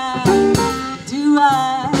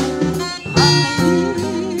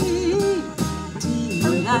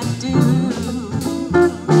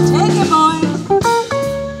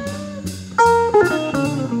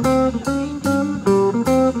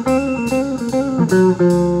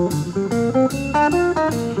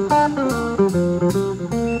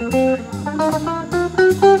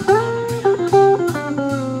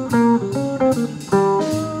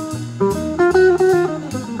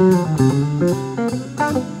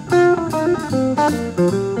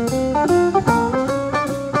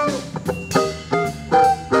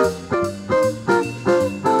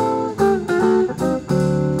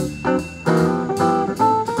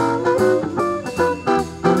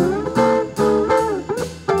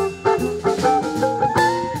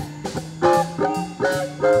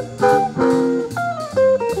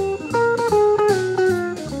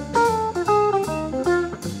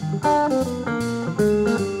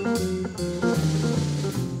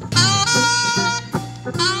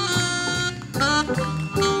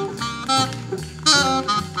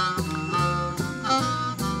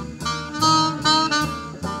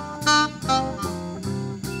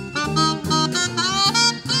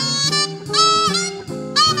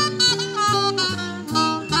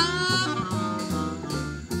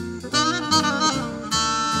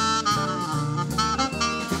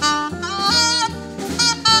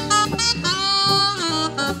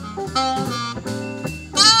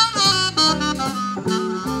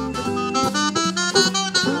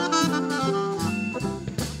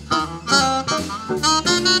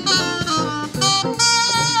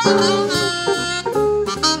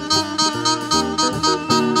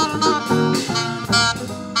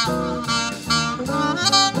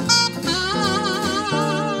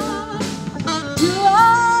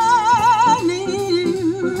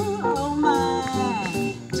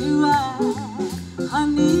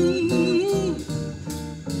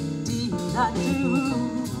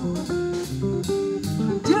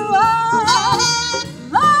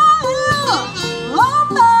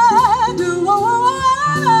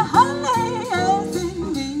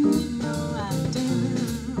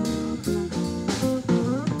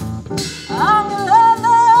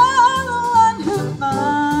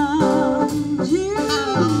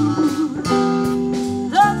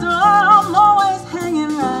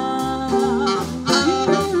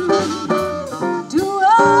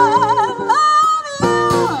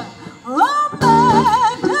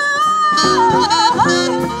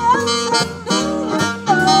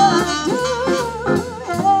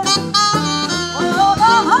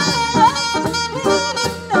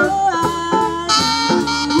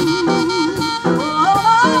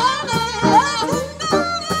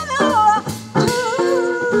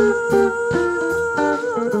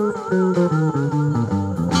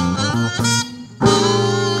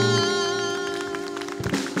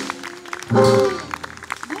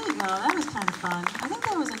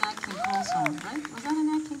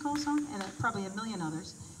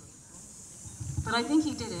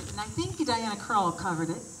 I think Diana Krall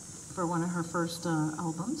covered it for one of her first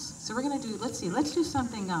albums. So we're gonna do, let's do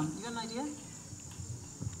something, you got an idea? Okay.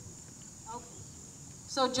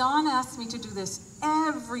 So John asked me to do this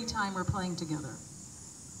every time we're playing together.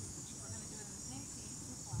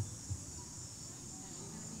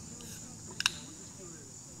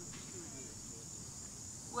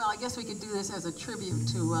 Well, I guess we could do this as a tribute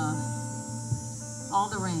to All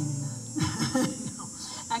the Rain. No.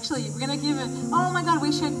 Actually, we're going to give it, oh my God, we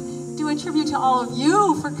should do a tribute to all of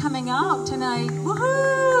you for coming out tonight.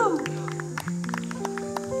 Woohoo!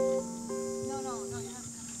 No, you have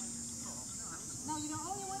to come in. No, you don't,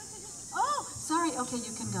 oh, you wanted to just, oh, sorry, okay,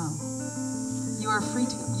 you can go. You are free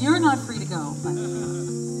to go. You're not free to go, but.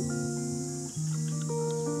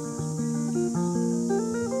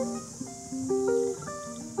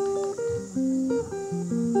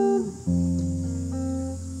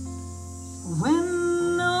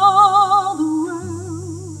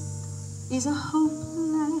 A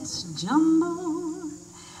hopeless jumble,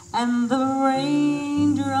 and the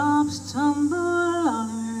raindrops tumble all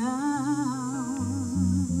around.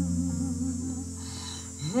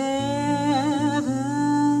 Heaven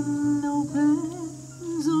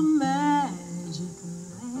opens a magic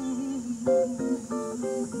lane.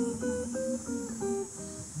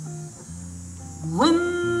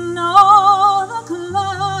 When all the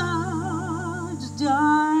clouds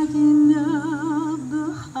darken up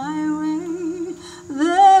the highway,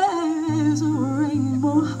 there's a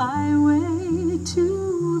rainbow highway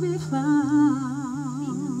to be found,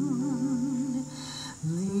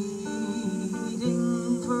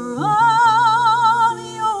 leading from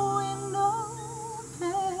your window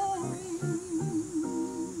pane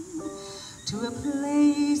to a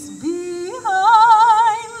place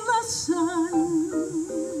behind the sun,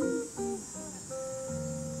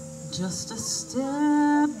 just a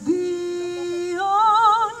step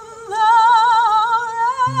beyond the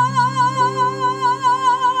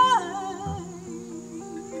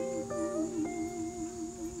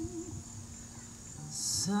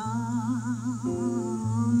somewhere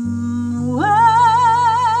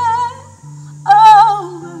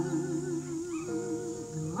over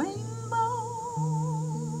the rainbow,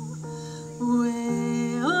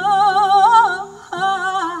 way up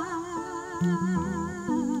high,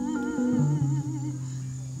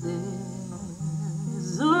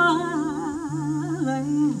 there's a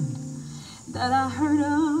land that I heard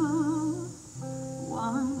of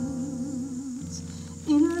once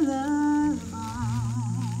in a lullaby.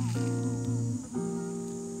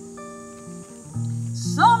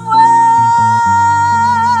 Somewhere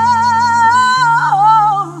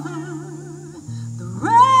over the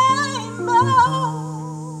rainbow,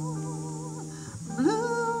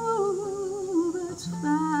 bluebirds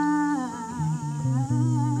fly.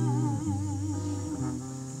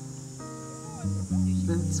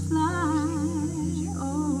 Birds fly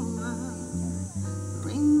over the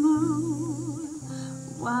rainbow.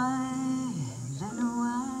 Why, then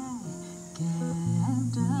why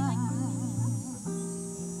can't I?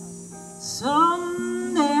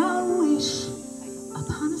 Someday I'll wish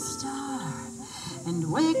upon a star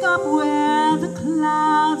and wake up where the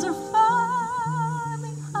clouds are far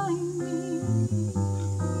behind me,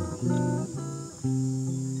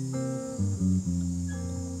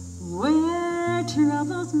 where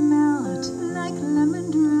troubles melt like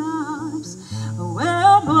lemon drops,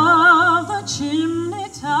 where above the chimney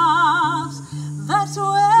tops, that's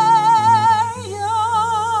where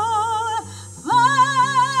you'll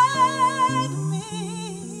find me.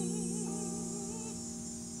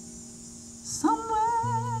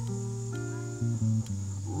 Somewhere,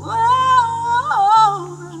 whoa,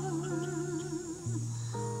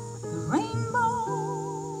 the rainbow,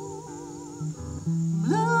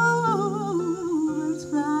 bluebirds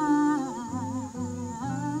fly,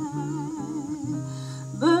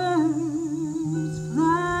 birds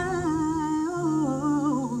fly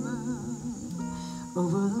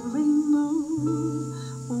over the rainbow.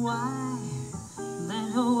 Why, then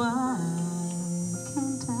why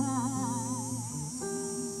can't I?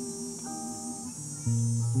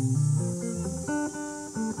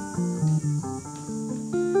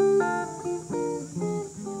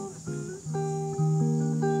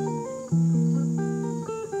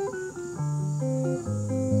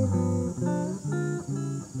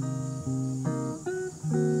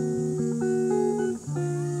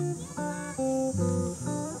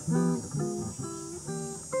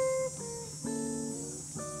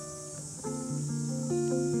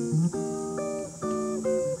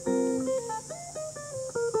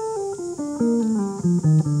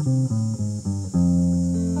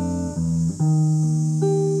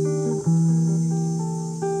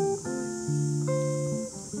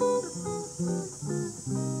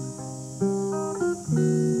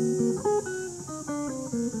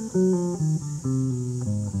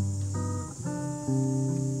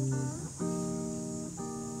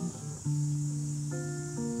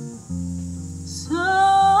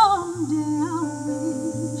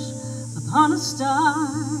 star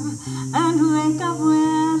and wake up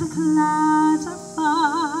where the clouds are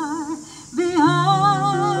far behind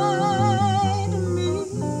me,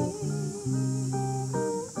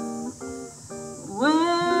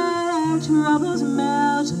 where troubles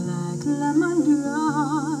melt like lemon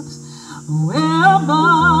drops, where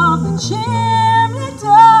above the chimney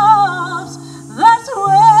tops, that's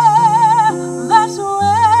where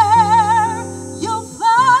you'll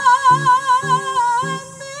find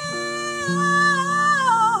me.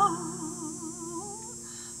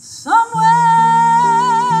 Somewhere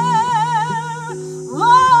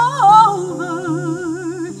over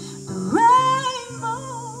the rainbow,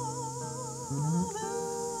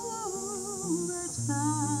 that's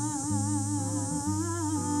fine.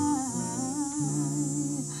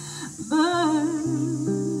 Birds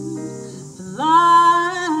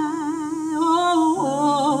fly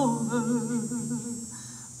over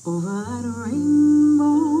that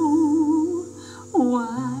rainbow.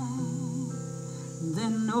 Why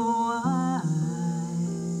then no I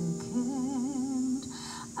can't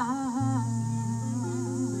I?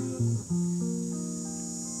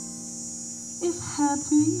 If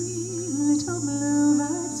happy little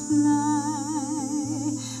bluebirds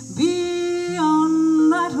fly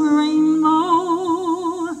beyond that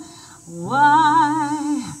rainbow,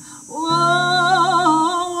 why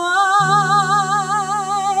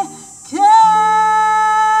can't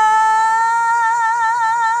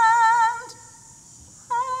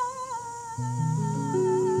I?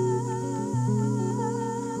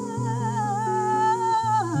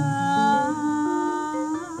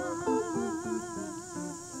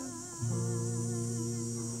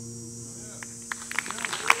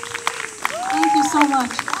 Thank you so much.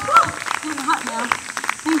 Getting hot now.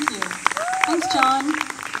 Thank you. Thanks, John.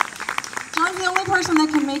 John's the only person that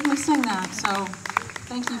can make me sing that, so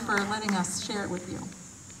thank you for letting us share it with you.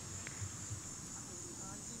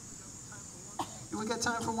 Do we got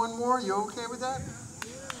time for one more? You okay with that?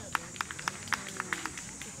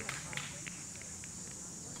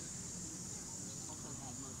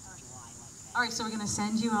 All right, so we're going to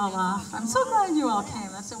send you all off. I'm so glad you all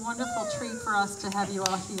came. That's a wonderful treat for us to have you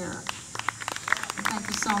all here. Thank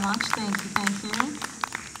you so much. Thank you, thank you.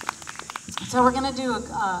 So we're going to do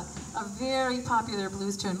a very popular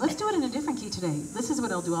blues tune. Let's do it in a different key today. This is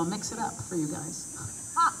what I'll do. I'll mix it up for you guys.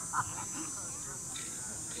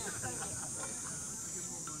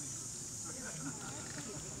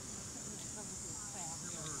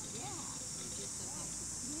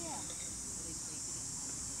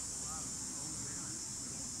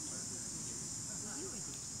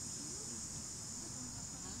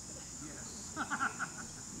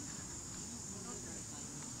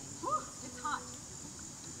 It's hot.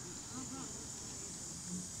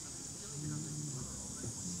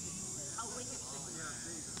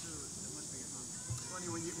 Funny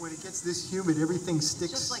when it gets this humid, everything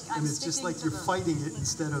sticks, Just like I'm and it's just sticking like to you're the- fighting it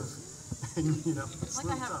instead of, you know. It's Like a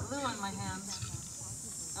I little have tough. glue on my hands.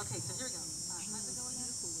 Okay, so here we go. How's it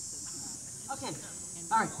going? Okay,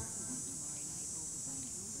 all right.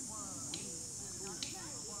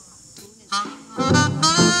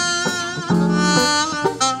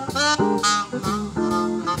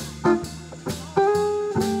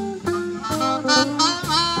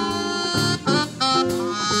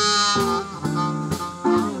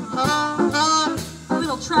 A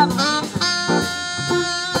little travel music.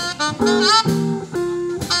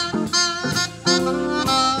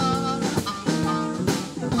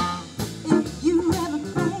 If you never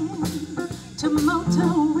planned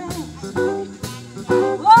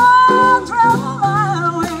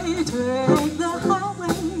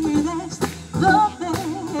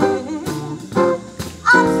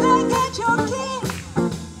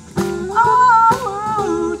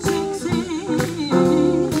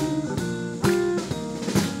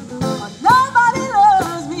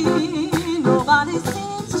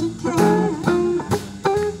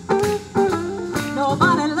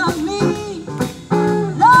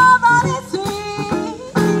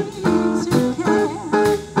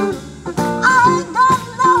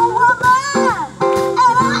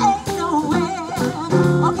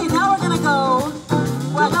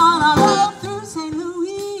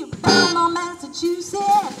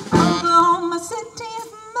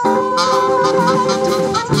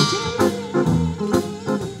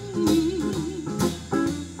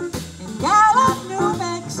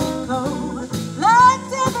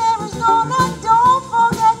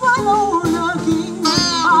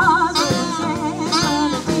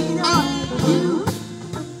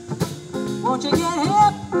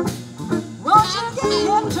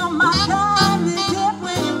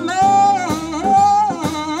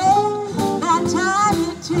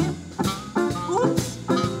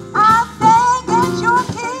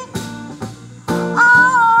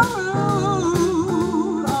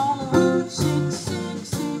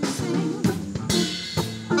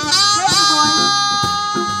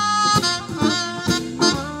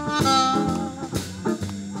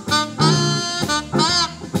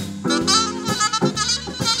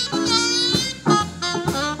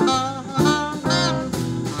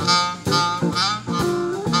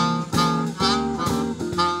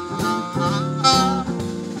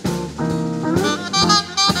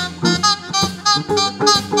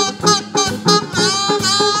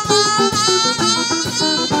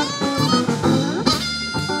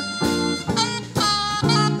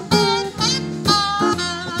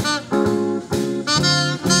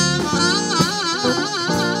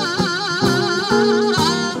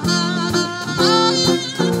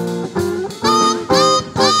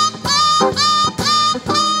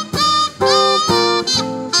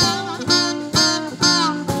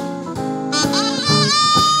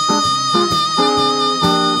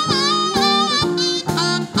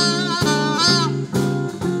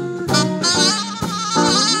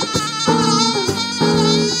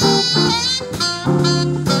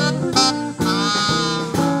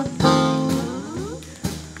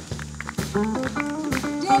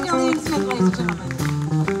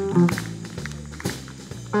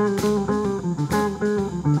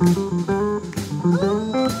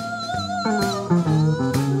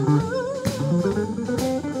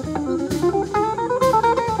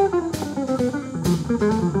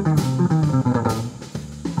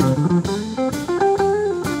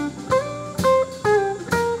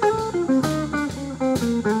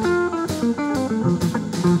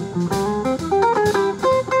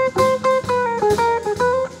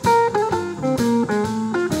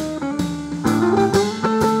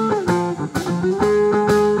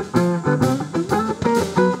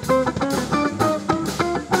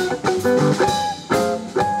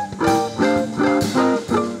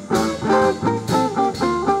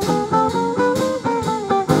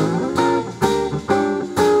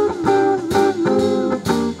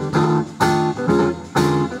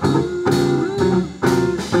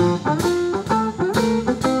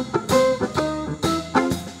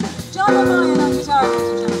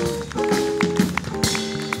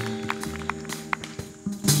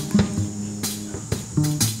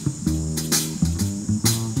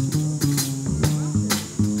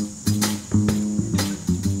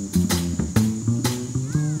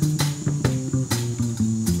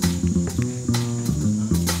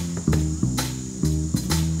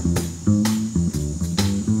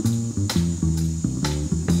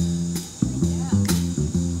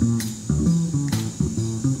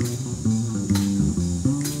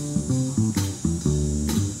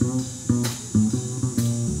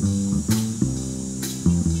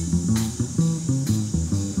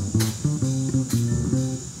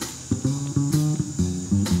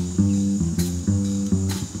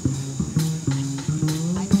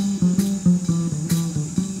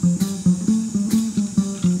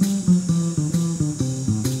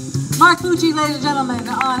Pucci, ladies and gentlemen,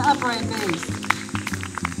 on upright bass.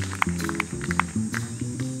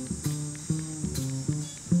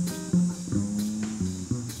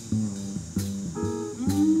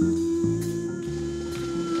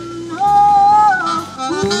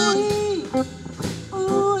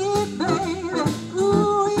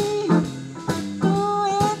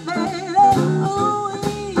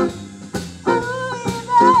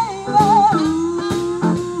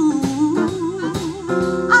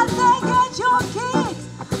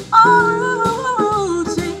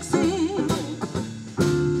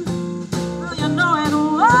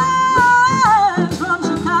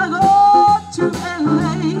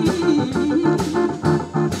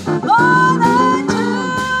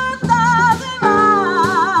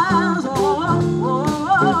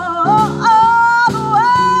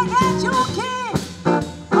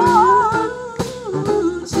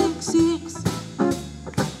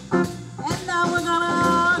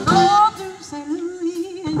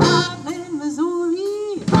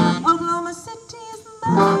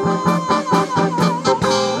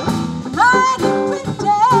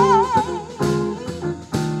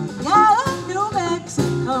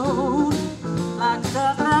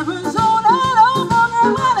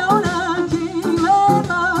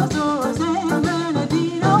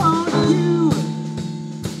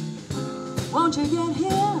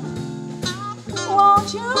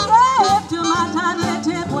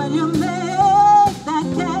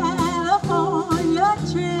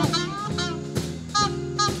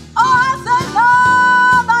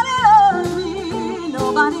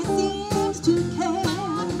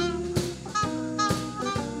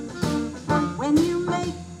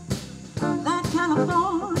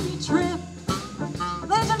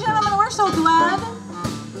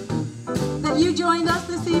 Joined us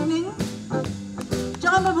this evening.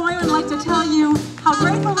 John Baboian would like to tell you how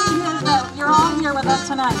grateful he is that you're all here with us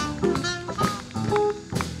tonight.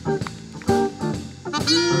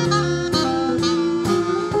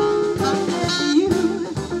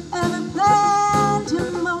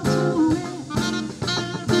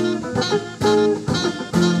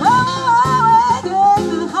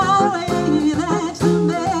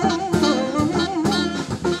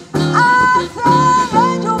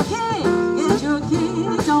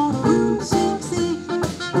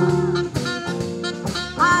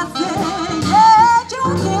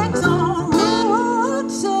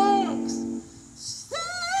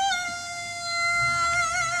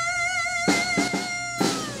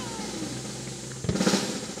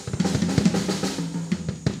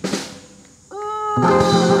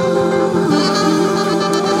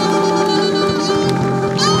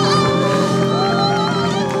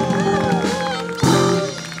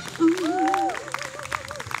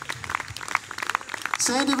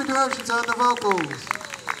 Sandi Bedrosian's on the vocals.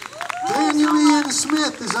 Daniel Ian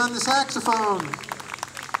Smith is on the saxophone.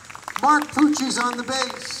 Mark Pucci's on the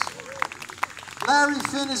bass. Larry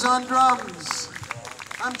Finn is on drums.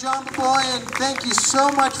 I'm John Baboian. Thank you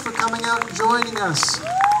so much for coming out and joining us.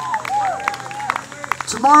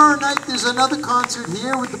 Tomorrow night there's another concert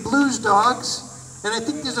here with the Blues Dogs, and I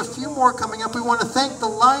think there's a few more coming up. We want to thank the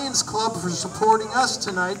Lions Club for supporting us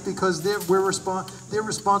tonight because they're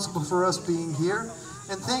responsible for us being here.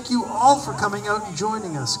 And thank you all for coming out and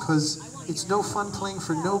joining us because it's no fun playing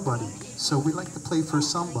for nobody. So we like to play for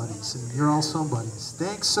somebodies, and you're all somebodies.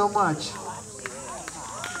 Thanks so much.